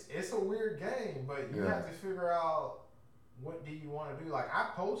it's a weird game, but you have to figure out what do you want to do. Like I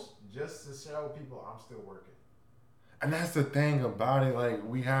post just to show people I'm still working. And that's the thing about it, like,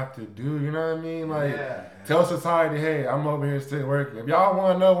 we have to do, you know what I mean? Like, tell society, hey, I'm over here still working. If y'all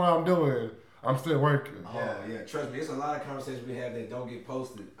want to know what I'm doing, I'm still working. Oh, yeah, trust me, it's a lot of conversations we have that don't get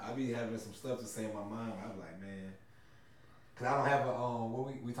posted. I be having some stuff to say in my mind. I'm like, man, because I don't have a,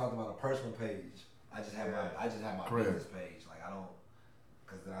 what we talked about, a personal page. I just have my business page. Like, I don't,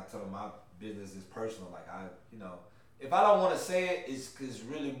 because then I tell them my business is personal. Like, if I don't want to say it, it's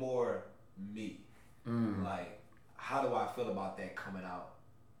really more me. Like, how do I feel about that coming out?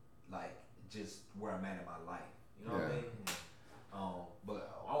 Like, just where I'm at in my life. You know what I mean? But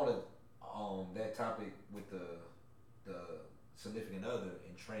I want to, that topic with the significant other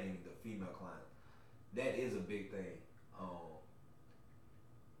and training the female client. that is a big thing.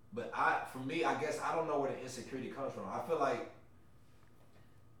 But for me, I guess I don't know where the insecurity comes from. I feel like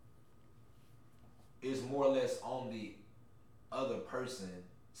it's more or less on the other person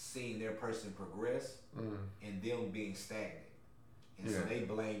seeing their person progress and them being stagnant. And so they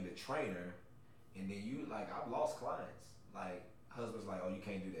blame the trainer, and then you like, I've lost clients. Like husbands like, oh, you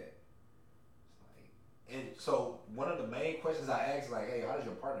can't do that. It's like, and so one of the main questions I ask, like, hey, how does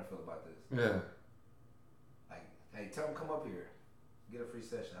your partner feel about this? Yeah. Like, hey, tell them come up here, get a free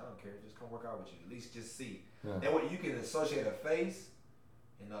session. I don't care, just come work out with you. At least just see. Yeah. That way you can associate a face,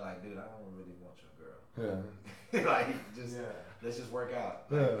 and they're like, dude, I don't really want your girl. Yeah. Like, just let's just work out.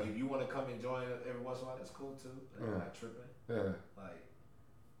 Like, if you want to come and join every once in a while, that's cool too. I'm not tripping. Yeah. Like,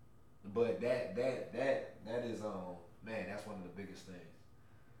 but that is man, that's one of the biggest things.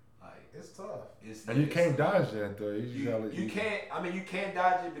 Like, It's tough. And you can't dodge that though. You can't. I mean, you can't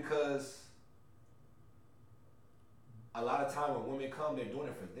dodge it because a lot of time when women come, they're doing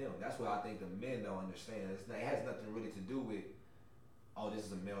it for them. That's what I think the men don't understand. It has nothing really to do with, oh, this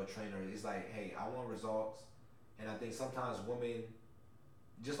is a male trainer. It's like, hey, I want results. And I think sometimes women,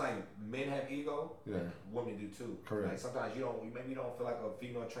 just like men have ego, women do too. Correct. Like sometimes maybe you don't feel like a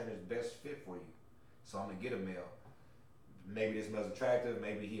female trainer is best fit for you. So I'm gonna get a male. Maybe this male's attractive.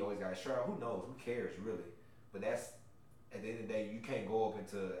 Maybe he always got a shirt. Who knows? Who cares really? But that's, at the end of the day, you can't go up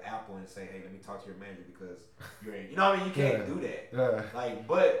into Apple and say, hey, let me talk to your manager because you're in. You know what I mean? You can't do that. Yeah. Like,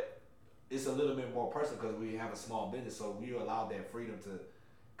 but it's a little bit more personal because we have a small business, so we allow that freedom to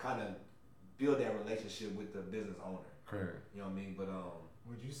kind of build that relationship with the business owner. Correct. You know what I mean? But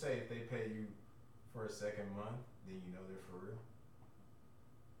would you say if they pay you for a second month, then you know they're for real?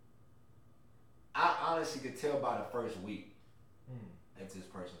 I honestly could tell by the first week if this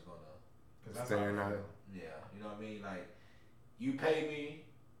person's gonna staying out. Yeah, you know what I mean? Like, you pay me,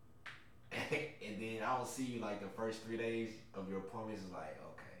 and then I don't see you like the first 3 days of your appointments. Is like,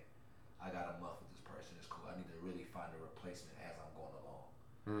 okay, I got a month with this person. It's cool. I need to really find a replacement as I'm going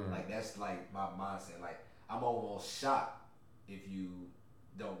along. Like, that's like my mindset. Like, I'm almost shocked if you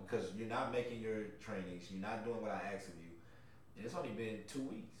don't, because you're not making your trainings. You're not doing what I asked of you. And it's only been 2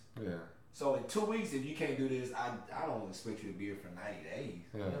 weeks. Yeah. So in 2 weeks, if you can't do this, I don't expect you to be here for 90 days.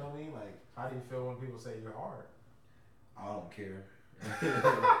 Yeah. You know what I mean? Like, how do you feel when people say you're hard? I don't care.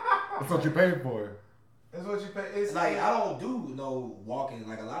 That's what you paid for. That's what you pay. It's like, I don't do no walking.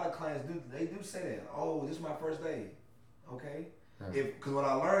 Like, a lot of clients do. They do say that. Oh, this is my first day. Okay. Because what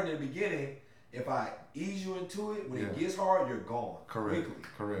I learned in the beginning, if I ease you into it, when it gets hard, you're gone. Correct. Quickly.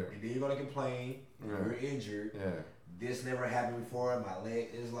 Correct. And then you're gonna complain. You're injured. Yeah. This never happened before. My leg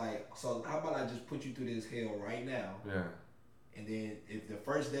is like. So how about I just put you through this hell right now? Yeah. And then if the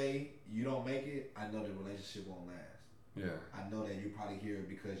first day you don't make it, I know the relationship won't last. Yeah. I know that you're probably here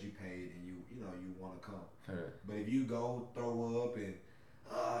because you paid and you want to come. Correct. But if you go throw up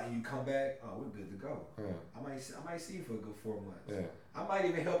and you come back, we're good to go. Yeah. I might see you for a good 4 months. Yeah. I might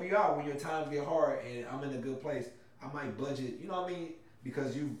even help you out when your times get hard and I'm in a good place. I might budget, you know what I mean?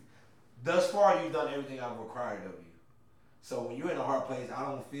 Because thus far you've done everything I've required of you. So when you're in a hard place, I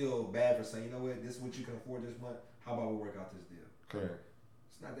don't feel bad for saying, you know what, this is what you can afford this month. How about we work out this deal? Correct.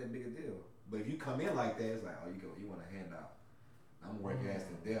 It's not that big a deal. But if you come in like that, it's like, oh, you want a handout. I'm gonna work your ass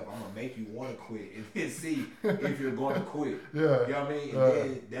to death. I'm gonna make you want to quit and then see if you're going to quit. Yeah. You know what I mean? And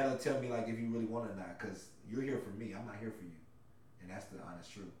then that'll tell me like if you really want it or not. Because you're here for me. I'm not here for you. And that's the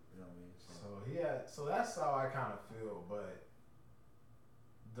honest truth. You know what I mean? So that's how I kind of feel. But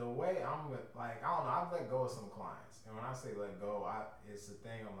the way I'm like, I don't know. I've let go of some clients, and when I say let go, it's the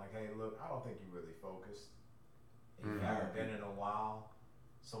thing. I'm like, hey, look, I don't think you really focused. And you haven't been in a while.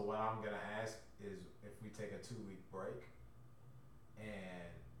 So what I'm gonna ask is if we take a 2-week break, and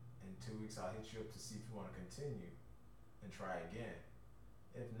in 2 weeks I'll hit you up to see if you want to continue and try again.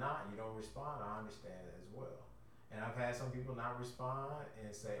 If not, you don't respond, I understand as well. And I've had some people not respond and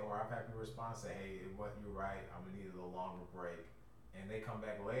say, or I've had people respond and say, hey, you're right, I'm gonna need a little longer break. And they come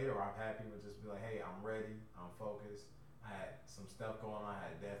back later, or I've had people just be like, hey, I'm ready, I'm focused. I had some stuff going on, I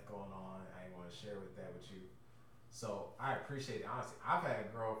had death going on, I didn't want to share with that with you. So I appreciate it, honestly. I've had a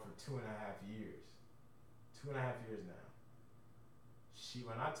girl for 2.5 years. 2.5 years now.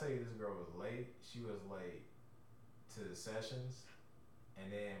 When I tell you this girl was late, she was late to the sessions.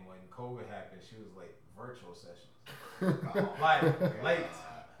 And then when COVID happened, she was late virtual sessions. Like, late.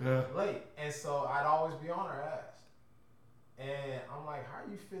 Yeah. Late. And so I'd always be on her ass. And I'm like, how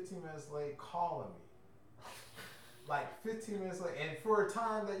are you 15 minutes late calling me? Like 15 minutes late. And for a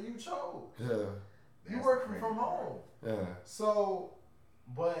time that you chose. Yeah. You working from home. Yeah. So,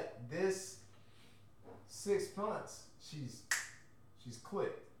 but this 6 months, she's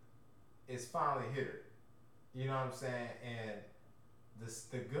clicked. it's finally hit her. You know what I'm saying? And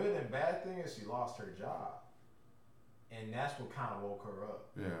the good and bad thing is she lost her job. And that's what kind of woke her up.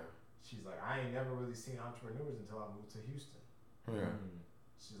 Yeah. She's like, I ain't never really seen entrepreneurs until I moved to Houston. Yeah.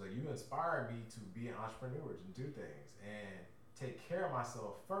 She's like, you inspired me to be an entrepreneur and do things and take care of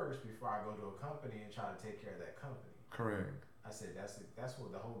myself first before I go to a company and try to take care of that company. Correct. I said, that's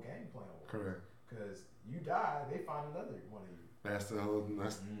what the whole game plan was. Correct. Because you die, they find another one of you. That's the whole.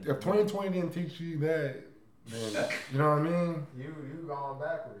 If 2020 didn't teach you that, then you know what I mean. You going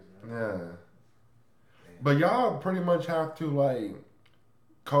backwards, man. Yeah. But y'all pretty much have to like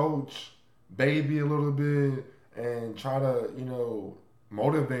coach baby a little bit and try to, you know,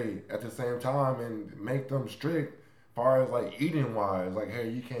 motivate at the same time and make them strict as far as like eating wise. Like, hey,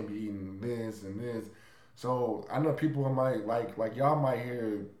 you can't be eating this and this. So I know people might like y'all might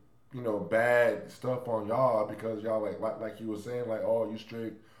hear, you know, bad stuff on y'all because y'all like you were saying, like, oh, you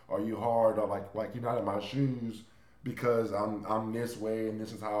strict or you hard or like you're not in my shoes because I'm this way and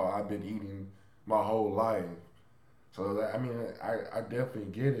this is how I've been eating my whole life. So that, I mean, I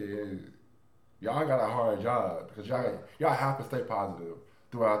definitely get it. Y'all got a hard job because y'all have to stay positive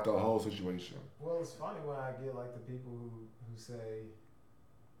throughout the whole situation. Well, it's funny when I get like the people who say,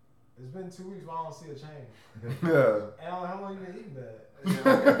 it's been 2 weeks, but I don't see a change. Yeah. And I'm like, how long you been eating that?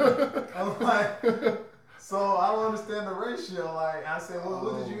 I'm like, so I don't understand the ratio. Like, I said, well,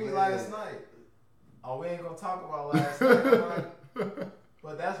 what did you eat last night? Oh, we ain't gonna talk about last night. I'm like,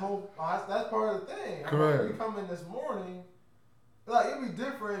 but that's part of the thing. Correct. Like, you come in this morning, like, it'd be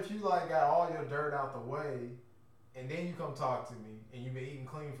different if you like got all your dirt out the way, and then you come talk to me, and you've been eating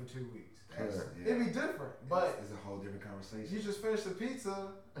clean for 2 weeks. It'd be different, but it's a whole different conversation. you just finished the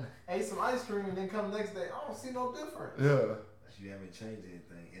pizza, ate some ice cream, and then come the next day. I don't see no difference. Yeah. You haven't changed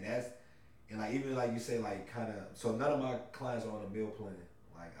anything, and like even like you say, like kind of. So none of my clients are on a meal plan.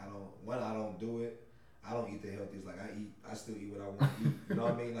 Like I don't do it. I don't eat the healthiest. Like I still eat what I want to eat. You know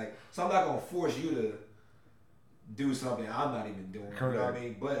what I mean? Like, so I'm not gonna force you to do something I'm not even doing. Correct. You know what I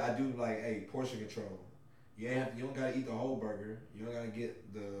mean? But I do like, hey, portion control. You don't gotta eat the whole burger. You don't gotta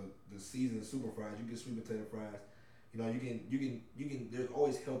get the seasoned super fries. You get sweet potato fries. You know, you can. There's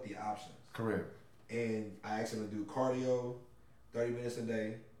always healthy options. Correct. And I actually do cardio, 30 minutes a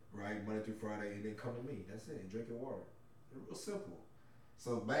day, right, Monday through Friday, and then come to me. That's it. And drink your water. It's real simple.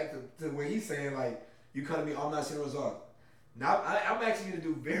 So back to where he's saying, like, you come to me, I'm not seeing a result. Now I'm asking you to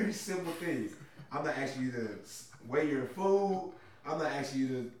do very simple things. I'm not asking you to weigh your food. I'm not asking you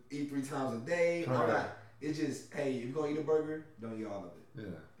to eat 3 times a day. Right. It's just, hey, if you're gonna eat a burger, don't eat all of it.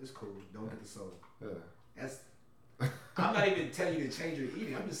 Yeah. It's cool. Don't get the soda. Yeah. That's. I'm not even telling you to change your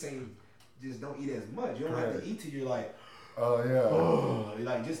eating. I'm just saying, just don't eat as much. You don't have to eat till you're like, oh yeah. Oh,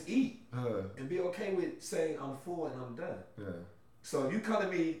 like just eat and be okay with saying I'm full and I'm done. Yeah. So if you come to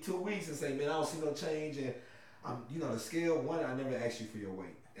me 2 weeks and say, man, I don't see no change, and the scale, one, I never asked you for your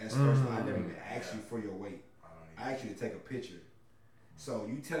weight. That's first one. I never even asked you for your weight. I asked you to take a picture. So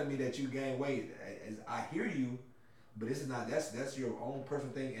you telling me that you gain weight, I hear you, but this is not. That's your own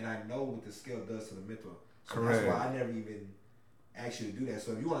personal thing, and I know what the scale does to the mental. So Correct. That's why I never even asked you to do that.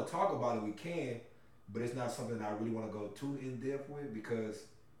 So if you want to talk about it, we can, but it's not something I really want to go too in depth with because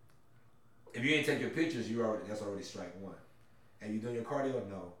if you ain't take your pictures, that's already strike one. And you doing your cardio?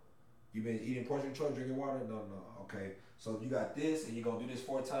 No. You been eating portion control, drinking water? No. Okay. So you got this, and you're gonna do this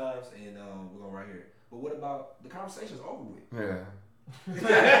 4 times, and we're gonna right here. But what about the conversation's over with? Yeah.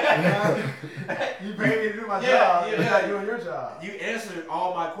 You paid me to do my job. You're not doing your job. You answered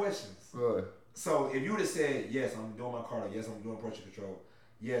all my questions. Good. So if you would have said, yes, I'm doing my cardio, yes, I'm doing portion control,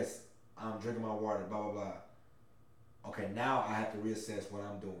 yes, I'm drinking my water, blah, blah, blah. Okay, now I have to reassess what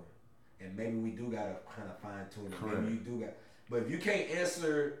I'm doing. And maybe we do got to kind of fine tune it. Correct. Maybe you do got. But if you can't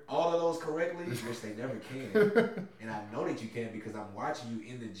answer all of those correctly, which they never can, and I know that you can because I'm watching you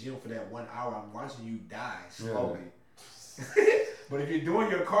in the gym for that 1 hour, I'm watching you die slowly. Yeah. But if you're doing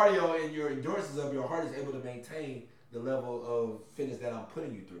your cardio and your endurance is up, your heart is able to maintain the level of fitness that I'm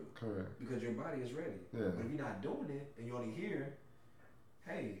putting you through. Correct. Because your body is ready. Yeah. But if you're not doing it and you're only here,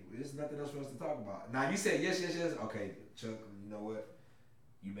 hey, there's nothing else for us to talk about. Now, you said yes. Okay, Chuck, you know what?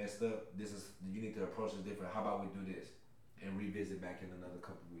 You messed up. You need to approach this different. How about we do this and revisit back in another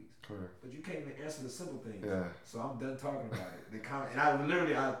couple of weeks? Correct. But you can't even answer the simple things. Yeah. So I'm done talking about it.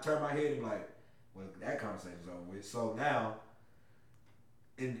 And I turn my head and be like, well, that conversation's over with. So now,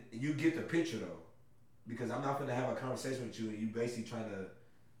 and you get the picture though, because I'm not going to have a conversation with you and you basically trying to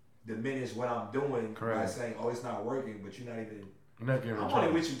diminish what I'm doing. Correct. By saying, oh, it's not working, but you're not even. You're not getting. I'm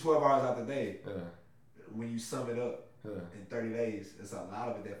only with you 12 hours out the day. Yeah. When you sum it up in 30 days, it's a lot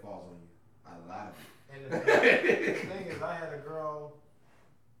of it that falls on you. A lot of it. And the thing is, I had a girl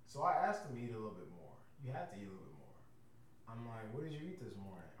So I asked him to eat a little bit more. You have to eat a little bit more. I'm like, what did you eat this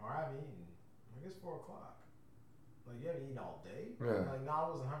morning? Or I haven't eaten. I'm like, it's 4 o'clock. Like, you haven't eaten all day? Yeah. Like, no, I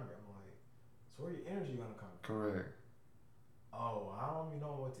wasn't hungry. I'm like, so where your energy gonna come from? Correct. Oh, I don't even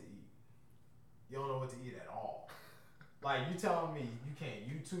know what to eat. You don't know what to eat at all. Like, you telling me you can't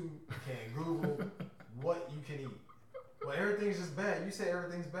YouTube, you can't Google what you can eat. Well, everything's just bad. You say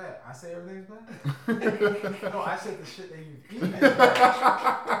everything's bad. I say everything's bad? No, I said the shit that you've eaten is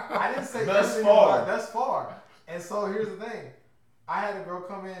bad. I didn't say Thus everything far. is bad. Thus far. And so here's the thing. I had a girl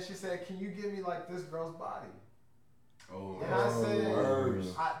come in. She said, can you give me like this girl's body? Oh, And I said, herbs.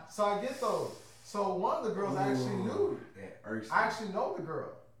 so I get those. So one of the girls actually knew. That irks I me. actually know the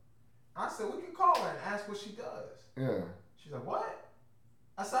girl. I said, we can call her and ask what she does. Yeah. She's like, what?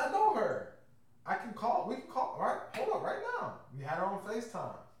 I said, I know her. We can call, right? Hold up, right now. We had her on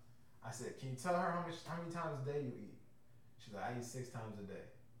FaceTime. I said, can you tell her how many times a day you eat? She's like, I eat 6 times a day.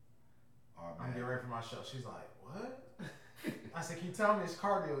 Oh, I'm man. getting ready for my show. She's like, what? I said, can you tell me this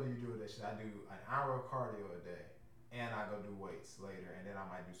cardio do you do a day? She said, I do an hour of cardio a day. And I go do weights later. And then I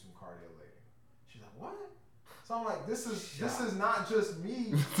might do some cardio later. She's like, what? So I'm like, this is not just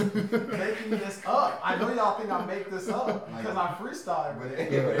me making this up. I know y'all think I make this up because I freestyle But every it,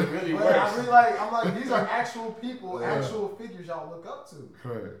 day. it really But works. I really I'm like, these are actual people, actual figures y'all look up to.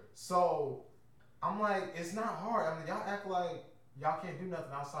 Correct. So I'm like, it's not hard. I mean, y'all act like y'all can't do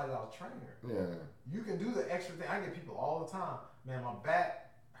nothing outside y'all's trainer. Yeah. You can do the extra thing. I get people all the time, man, my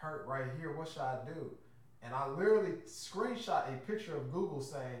back hurt right here. What should I do? And I literally screenshot a picture of Google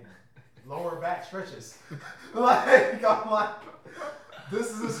saying, lower back stretches. Like, I'm like, this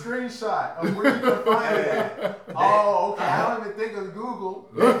is a screenshot of where you can find it at. Oh, okay. I don't even think of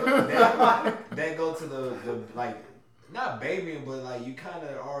Google. That go to the like, not babying, but like you kind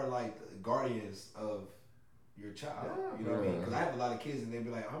of are like guardians of your child. Yeah. You know what I mean? Because I have a lot of kids and they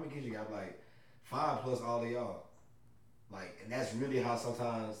be like, how many kids you got? I'm like, 5 plus all of y'all. Like, and that's really how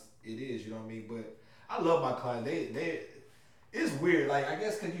sometimes it is. You know what I mean? But I love my clients. They it's weird. Like, I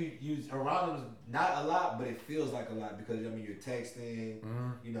guess because you around them not a lot, but it feels like a lot because I mean you're texting,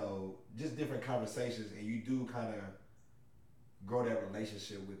 you know, just different conversations, and you do kind of grow that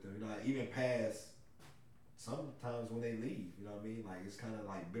relationship with them. You know, even past sometimes when they leave. You know what I mean? Like it's kind of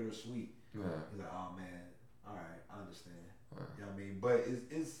like bittersweet. Yeah. He's like, oh man, all right, I understand. You know what I mean? But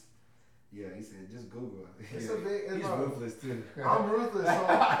it's yeah. He said just Google. It's a big. He's ruthless too. I'm ruthless.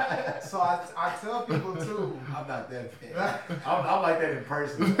 So I tell people too. I'm not that bad. I'm like that in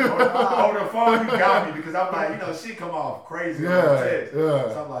person. Over the phone, you got me because I'm like, you know, she come off crazy on the text. Yeah.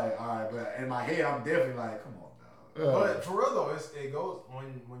 So I'm like, all right, but in my head, I'm definitely like, come on, dog. But for real though, it goes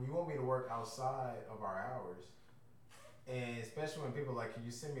when you want me to work outside of our hours, and especially when people are like, can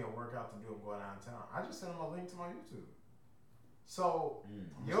you send me a workout to do? I'm going downtown. I just send them a link to my YouTube. So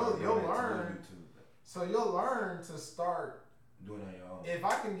you'll learn. So you'll learn to start doing it on your own. If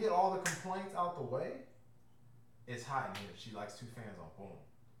I can get all the complaints out the way, it's hot in here. She likes 2 fans on. Boom.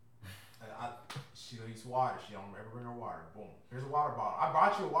 She needs water. She don't ever bring her water. Boom. Here's a water bottle. I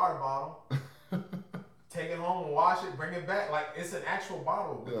brought you a water bottle. Take it home and wash it. Bring it back. Like it's an actual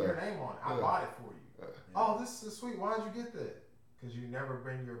bottle with your name on it. I bought it for you. Oh, this is sweet. Why did you get that? Because you never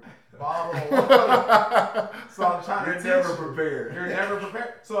bring your bottle of water. So I'm trying to teach you. You're never prepared. You're never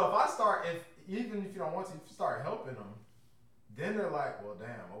prepared. So if I start, even if you don't want to, if you start helping them, then they're like, well,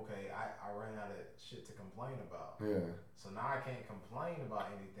 damn, okay, I ran out of shit to complain about. Yeah. So now I can't complain about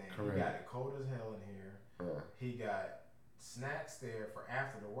anything. Correct. He got it cold as hell in here. Yeah. He got snacks there for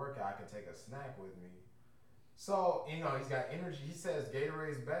after the workout. I can take a snack with me. So, you know, he's got energy. He says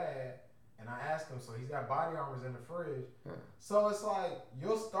Gatorade's bad. And I asked him, so he's got body armors in the fridge. Yeah. So it's like,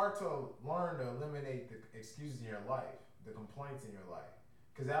 you'll start to learn to eliminate the excuses in your life, the complaints in your life.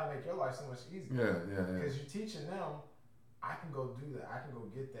 Because that'll make your life so much easier. Yeah. Because you're teaching them, I can go do that. I can go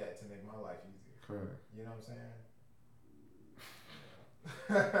get that to make my life easier. Correct. You know what I'm saying?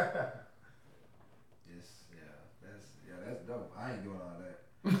 That's dope. I ain't doing all that.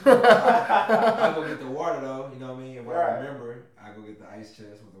 I go get the water though, you know what I mean? If I remember, I go get the ice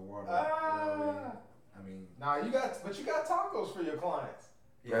chest with the water. You know what I mean? Nah, you got tacos for your clients.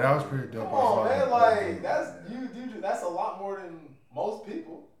 Yeah, that was pretty dope. Come on, man! Like that's a lot more than most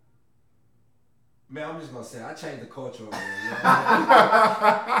people. Man, I'm just gonna say I changed the culture over there.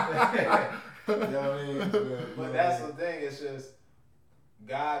 You know what I mean? But that's the thing. It's just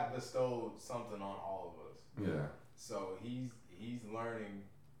God bestowed something on all of us. Yeah. So he's learning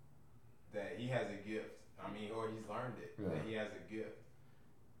that he has a gift. I mean, or he's learned it that he has a gift.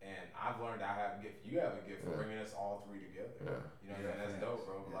 And I've learned I have a gift. You have a gift for bringing us all 3 together. Yeah. You know what I'm saying? That's dope,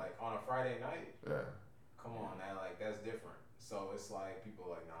 bro. Like on a Friday night. Yeah. Come on, man. Like that's different. So it's like people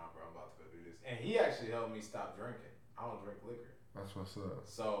are like, nah, bro, I'm about to go do this. And he actually helped me stop drinking. I don't drink liquor. That's what's up.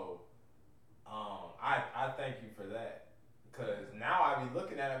 So, I thank you for that. Because now I be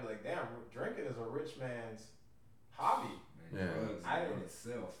looking at it and be like, damn, drinking is a rich man's hobby. Man, Yeah. drugs I in didn't-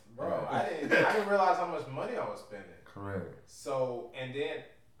 itself. Bro, I didn't realize how much money I was spending. Correct. So, and then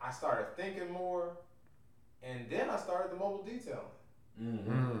I started thinking more, and then I started the mobile detailing.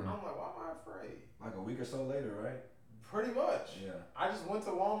 Mm-hmm. I'm like, why am I afraid? Like a week or so later, right? Pretty much. Yeah. I just went to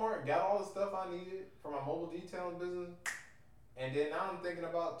Walmart, got all the stuff I needed for my mobile detailing business, and then now I'm thinking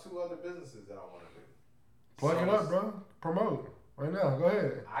about 2 other businesses that I want to do. Plug So it up, bro. Promote right now. Go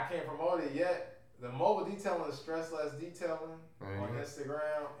ahead. I can't promote it yet. The mobile detailing is Stress Less Detailing There you on go.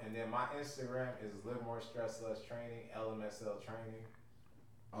 Instagram, and then my Instagram is Live More Stress Less Training, LMSL Training.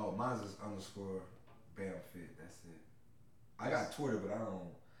 Oh, mine's is _ Bam Fit. That's it. I got Twitter, but I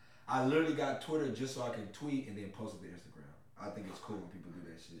don't. I literally got Twitter just so I can tweet and then post it to Instagram. I think it's cool when people do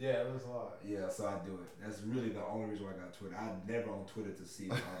that shit. Yeah, it was a lot. Yeah, so I do it. That's really the only reason why I got Twitter. I'm never on Twitter to see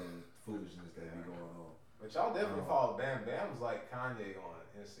all the foolishness that be going on. But y'all definitely follow Bam. Bam's like Kanye on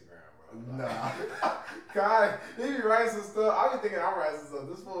Instagram, bro. Nah. Kanye, he be writing some stuff. I be thinking I'm writing some stuff.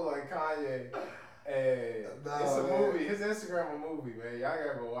 This fool like Kanye. Hey, Nah, it's a man. movie. His Instagram a movie, man. Y'all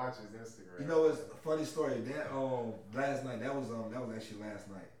gotta go watch his Instagram. You know, it's a funny story. That last night, that was actually last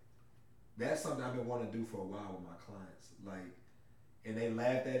night. That's something I've been wanting to do for a while with my clients. Like, and they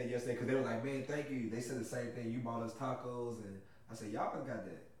laughed at it yesterday because they were like, "Man, thank you." They said the same thing. You bought us tacos, and I said, "Y'all got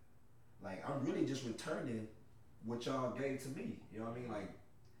that." Like, I'm really just returning what y'all gave to me. You know what I mean? Like,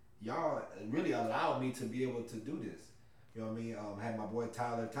 y'all really allowed me to be able to do this. You know what I mean? I had my boy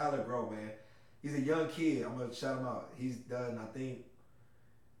Tyler Grow, man. He's a young kid. I'm gonna shout him out. He's done, I think,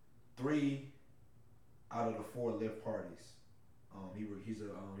 3 out of the 4 lift parties. He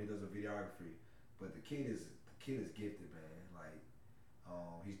does a videography, but the kid is gifted, man. Like,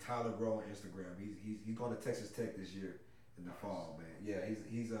 he's Tyler Grow on Instagram. He's going to Texas Tech this year in the fall, man. Yeah,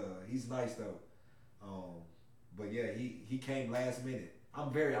 he's nice though. But yeah, he came last minute.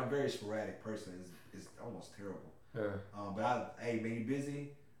 I'm very sporadic person. It's almost terrible. Yeah. But hey man, you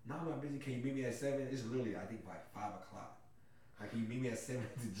busy? No, I'm not busy. Can you meet me at 7? It's literally I think like 5 o'clock. Like, can you meet me at 7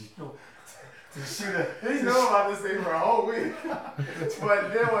 to shoot a? He know about this thing for a whole week,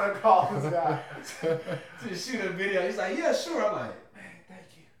 but then when I call this guy to shoot a video. He's like, yeah, sure. I'm like, man, thank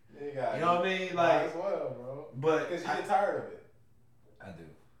you. you got You know what I mean? might Like, as well, bro. but Because you get tired of it. I do.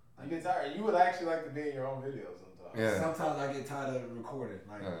 You get tired. You would actually like to be in your own videos sometimes. Yeah. Sometimes I get tired of recording,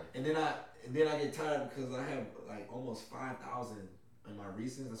 like, and then I get tired because I have like almost 5,000 in my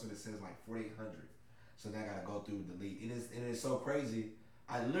recents. That's what it says, like 4,800. So then I gotta go through and delete. It is so crazy.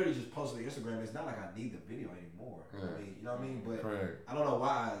 I literally just posted on Instagram. It's not like I need the video anymore. Yeah. I mean, you know what I mean? But Correct. I don't know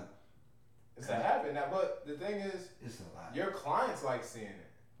why. It's a habit now, but the thing is, It's a lot. your clients like seeing it.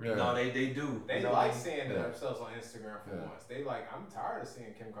 Yeah. No, they do. They You know like what I mean? seeing Yeah. themselves on Instagram for Yeah. once. They like, I'm tired of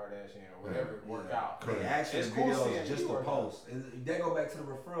seeing Kim Kardashian or whatever work Yeah. out. The action It's cool videos seeing just you to work out. post. And that go back to the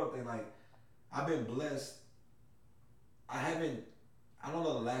referral thing. Like, I've been blessed. I don't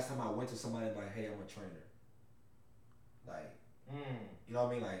know the last time I went to somebody and like, hey, I'm a trainer. Like, you know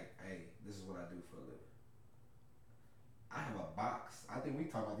what I mean? Like, hey, this is what I do for a living. I have a box. I think we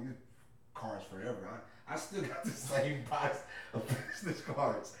talk about these cards forever. I still got the same box of business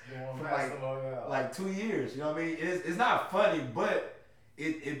cards You want for to pass them over out. like 2 years. You know what I mean? It's not funny, but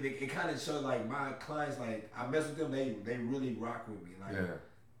it kind of shows like my clients, like I mess with them, they really rock with me. Like, Yeah.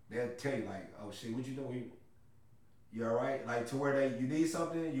 they'll tell you like, oh shit, what you doing? You all right? Like, to where you need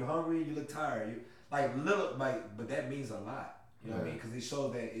something, you hungry, you look tired. You but that means a lot. You know what I mean? Because it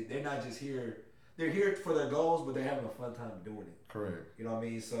shows that they're not just here. They're here for their goals, but they're having a fun time doing it. Correct. You know what I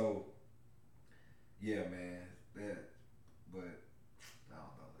mean? So, yeah, man. But I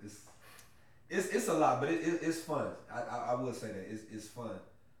don't know. It's a lot, but it's fun. I will say that it's fun.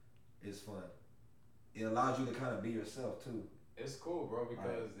 It's fun. It allows you to kind of be yourself too. It's cool, bro,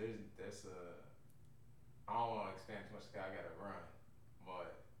 because there's I don't want to expand too much because I got to run,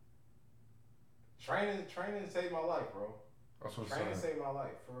 but training saved my life, bro. That's what's Training up. saved my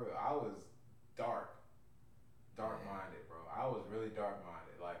life, for real. I was dark-minded, bro. I was really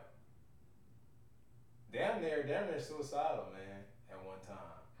dark-minded, like damn near suicidal, man, at one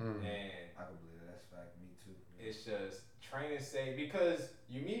time. And I can believe that. That's fact. Me too. it's just training saved, because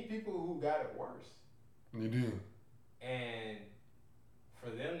you meet people who got it worse, You do. and for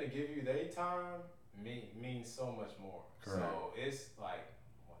them to give you their time means so much more. Correct. So it's like,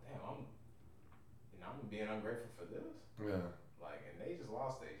 well, damn, I'm being ungrateful for this. Yeah. Like, and they just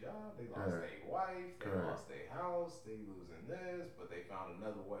lost their job, they lost Correct. their wife, they Correct. lost their house, they losing this, but they found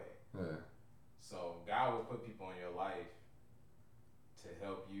another way. Yeah. So God will put people in your life to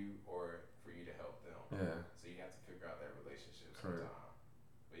help you or for you to help them. Yeah. So you have to figure out that relationship Correct. sometime.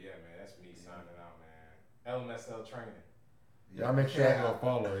 But yeah, man, that's me signing out, man. LMSL training. Y'all make sure y'all go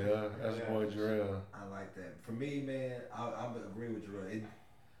follow, yeah. That's your boy Jarrell. I like that. For me, man, I agree with Jarrell.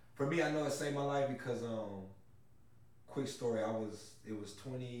 For me, I know it saved my life because quick story, it was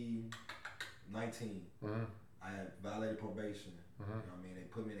 2019. Mm-hmm. I had violated probation. Mm-hmm. You know what I mean? They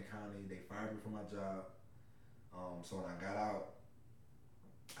put me in the county. They fired me from my job. So when I got out,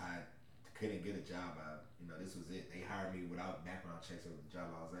 I couldn't get a job. This was it. They hired me without background checks of the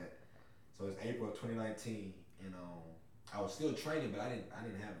job I was at. So it's April of 2019, and I was still training, but I didn't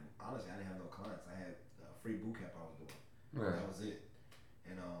have no clients. I had a free boot camp I was doing. Yeah. That was it.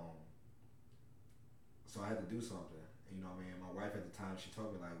 And so I had to do something. And, you know what I mean? My wife at the time, she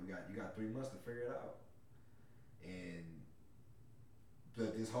told me like, you got 3 months to figure it out.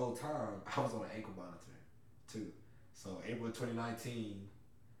 But this whole time, I was on an ankle monitor too. So April 2019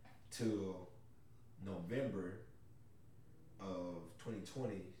 till November of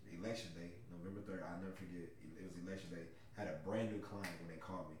 2020, election day, November 3rd, I'll never forget, it was election day. I had a brand new client when they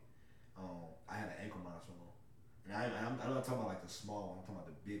called me. I had an ankle monitor on. And I'm not talking about like the small ones, I'm talking about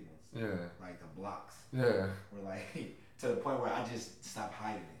the big ones. Yeah. Like the blocks. Yeah. Where like, to the point where I just stopped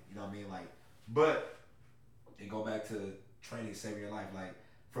hiding it. You know what I mean? Like, but it go back to training saving your life. Like,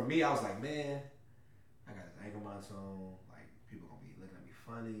 for me, I was like, man, I got this ankle monitor on. Like, people gonna be looking at me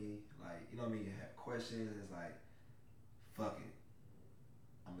funny. Like, you know what I mean? You have questions. It's like, fuck it.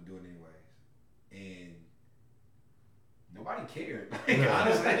 I'm gonna do it anyways. And nobody cared. Like,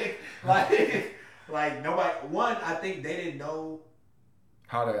 honestly, like nobody. One, I think they didn't know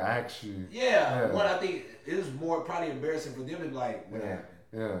how to actually. Yeah. One, I think it was more probably embarrassing for them to be like, what happened?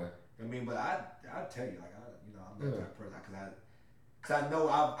 Yeah. I mean, but I tell you, like, I'm that type of person because I know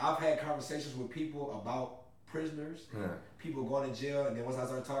I've had conversations with people about prisoners, people going to jail, and then once I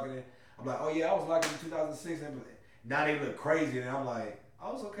start talking to them, I'm like, oh yeah, I was locked in 2006, and now they look crazy, and I'm like,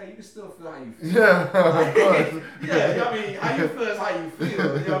 oh, it's okay, you can still feel how you feel. Yeah, like, yeah, you know what I mean, how you feel is how you feel.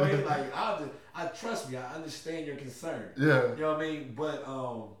 You know what I mean? Like, I trust me, I understand your concern. Yeah. You know what I mean? But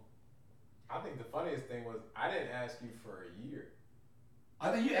I think the funniest thing was I didn't ask you for a year.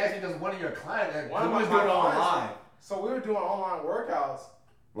 I think you asked me because one of your clients, one of my was doing it online. So we were doing online workouts.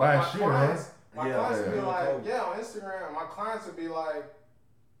 Last year, huh? My clients would be like, on Instagram, my clients would be like,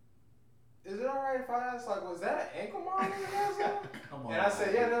 is it alright if I ask, like, was that an ankle monitor? And I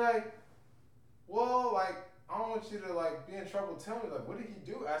said, yeah. They're like, well, like, I don't want you to, like, be in trouble. Tell me, like, what did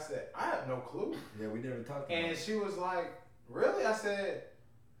he do? I said, I have no clue. Yeah, we never talked about it. And it. she was like, really? I said,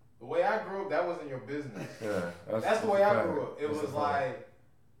 the way I grew up, that wasn't your business. Yeah. That's the way I grew up. It was like,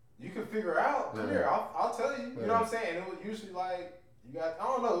 you can figure out. Come here, I'll tell you. You know what I'm saying? And it was usually like, I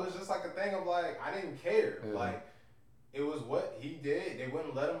don't know. It was just like a thing of like, I didn't care. Yeah. Like, it was what he did. They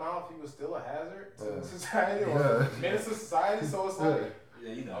wouldn't let him out if he was still a hazard to society or menace to society. So it's like,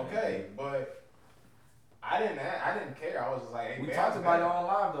 okay, but I didn't care. I was just like, hey, we talked about it on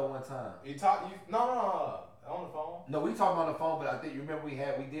live though one time. No, on the phone. No, we talked on the phone, but I think you remember we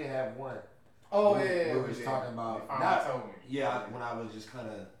did have one. Oh we yeah, we was talking about. Not told me. Yeah, when I was just kind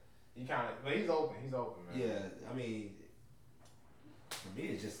of. But he's open. He's open, man. Yeah, I mean, for me,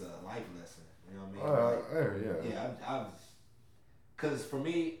 it's just a life lesson. You know what I mean? I've cause for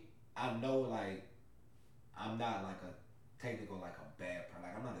me, I know like I'm not like a technical like a bad person.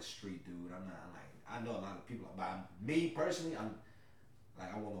 Like I'm not a street dude. I'm not like I know a lot of people. But me personally, I'm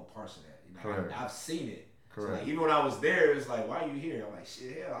like I want no parts of that. You know, I've seen it. So like, even when I was there, it's like, why are you here? I'm like,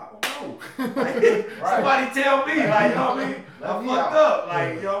 shit, hell, I don't know. Like, somebody tell me, like, you know what I mean? I'm fucked up,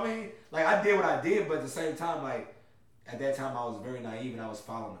 like, you know what I mean? Like, I did what I did, but at the same time, like, at that time, I was very naive and I was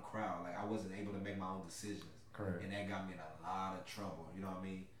following the crowd. Like, I wasn't able to make my own decisions. Correct. And that got me in a lot of trouble, you know what I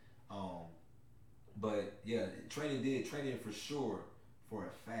mean? But, yeah, training for sure, for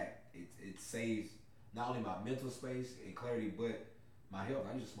a fact, it saves not only my mental space and clarity, but my health.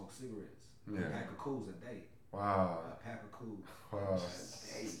 I used to smoke cigarettes. A pack of Cools a day. Wow. A pack of Cools. Wow.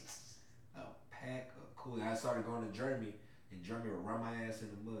 A day. A pack of Cools. And I started going to Jeremy, and Jeremy would run my ass in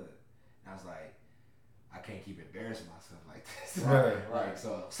the mud. And I was like, I can't keep embarrassing myself like this. Right.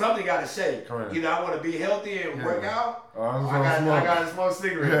 So something got to shake. Correct. Either I want to be healthy and work out, or I got to smoke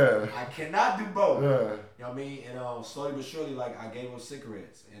cigarettes. Yeah. I cannot do both. Yeah. You know what I mean? And slowly but surely, like I gave up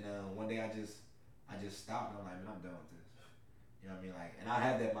cigarettes, and one day I just stopped. And I'm like, man, I'm done with this. You know what I mean? Like, and I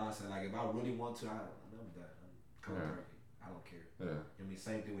have that mindset. Like, if I really want to, I'm done. I'm cold turkey. I don't care. Yeah. You know what I mean?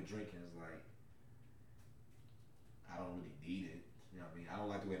 Same thing with drinking. It's like, I don't really need it. You know what I mean? I don't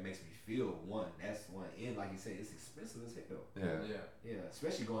like the way it makes me feel. One, that's one. And like you said, it's expensive as hell. Yeah. Yeah.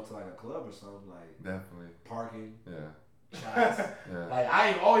 Especially going to like a club or something like. Definitely. Parking. Yeah. shots. Yeah. Like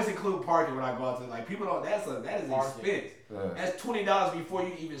I always include parking when I go out to like people don't. That is an expense. Yeah. That's $20 before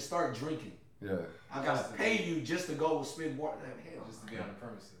you even start drinking. Yeah. I gotta pay you just to go spend more. Hell, Just to be on the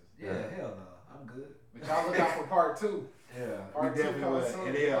premises. yeah, hell no, I'm good. But y'all look out for part 2. Yeah, Part we two definitely coming will. soon.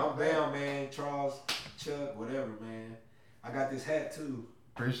 And yeah, I'm down, man. Charles, Chuck, whatever, man. I got this hat too.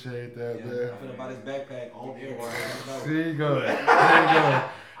 Appreciate that, Yeah, man. I'm finna buy this backpack on air. There you go. There you go.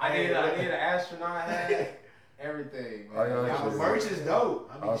 I need an astronaut hat. Everything, man. I got Yeah, you. the merch is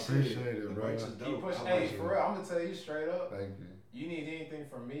dope. I appreciate it, the bro. merch is Keep dope. pushing. I Hey, appreciate for it. real, I'm gonna tell you straight up. Thank you. You need anything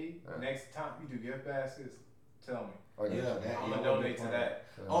from me next time you do gift baskets, tell me. I got Yeah, you. that, I'm yeah, gonna donate to that.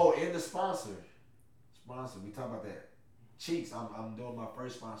 Oh, and the sponsor. We talk about that. Cheeks. I'm doing my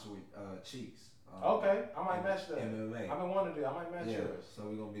first sponsor with Cheeks. Okay, I might match that. MMA. I've been wanting to do. I might match Yeah, yours. so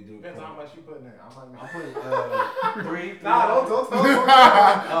we're gonna be doing. Depends on how much you putting in. I might I'm match. putting 3. Nah, don't tell us Don't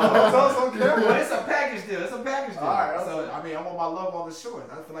tell us on Well, camera. it's a package deal. It's a package deal. All right, so I mean, I want my logo on the shorts.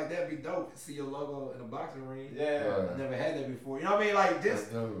 I feel like that'd be dope to see your logo in a boxing ring. Yeah. I never had that before. You know what I mean? Like this.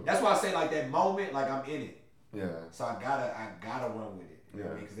 That's why I say like that moment, like I'm in it. Yeah. So I gotta run with it. You know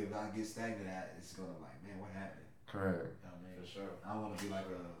what I mean? Yeah. Because if I get stagnant, it's gonna like, man, what happened? Correct. You know what I mean? For sure. I don't want to be like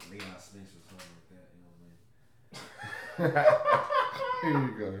a Leon Spinks or something like that. You know what I mean? Here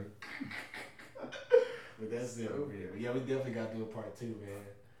you go. But that's it. Yeah, we definitely got to do a part 2, man.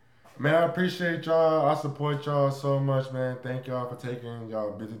 Man, I appreciate y'all. I support y'all so much, man. Thank y'all for taking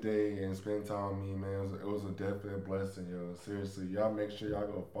y'all busy day and spending time with me, man. It was a definite blessing, yo. Seriously, y'all make sure y'all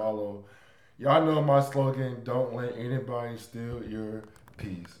go follow. Y'all know my slogan, don't let anybody steal your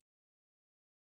peace.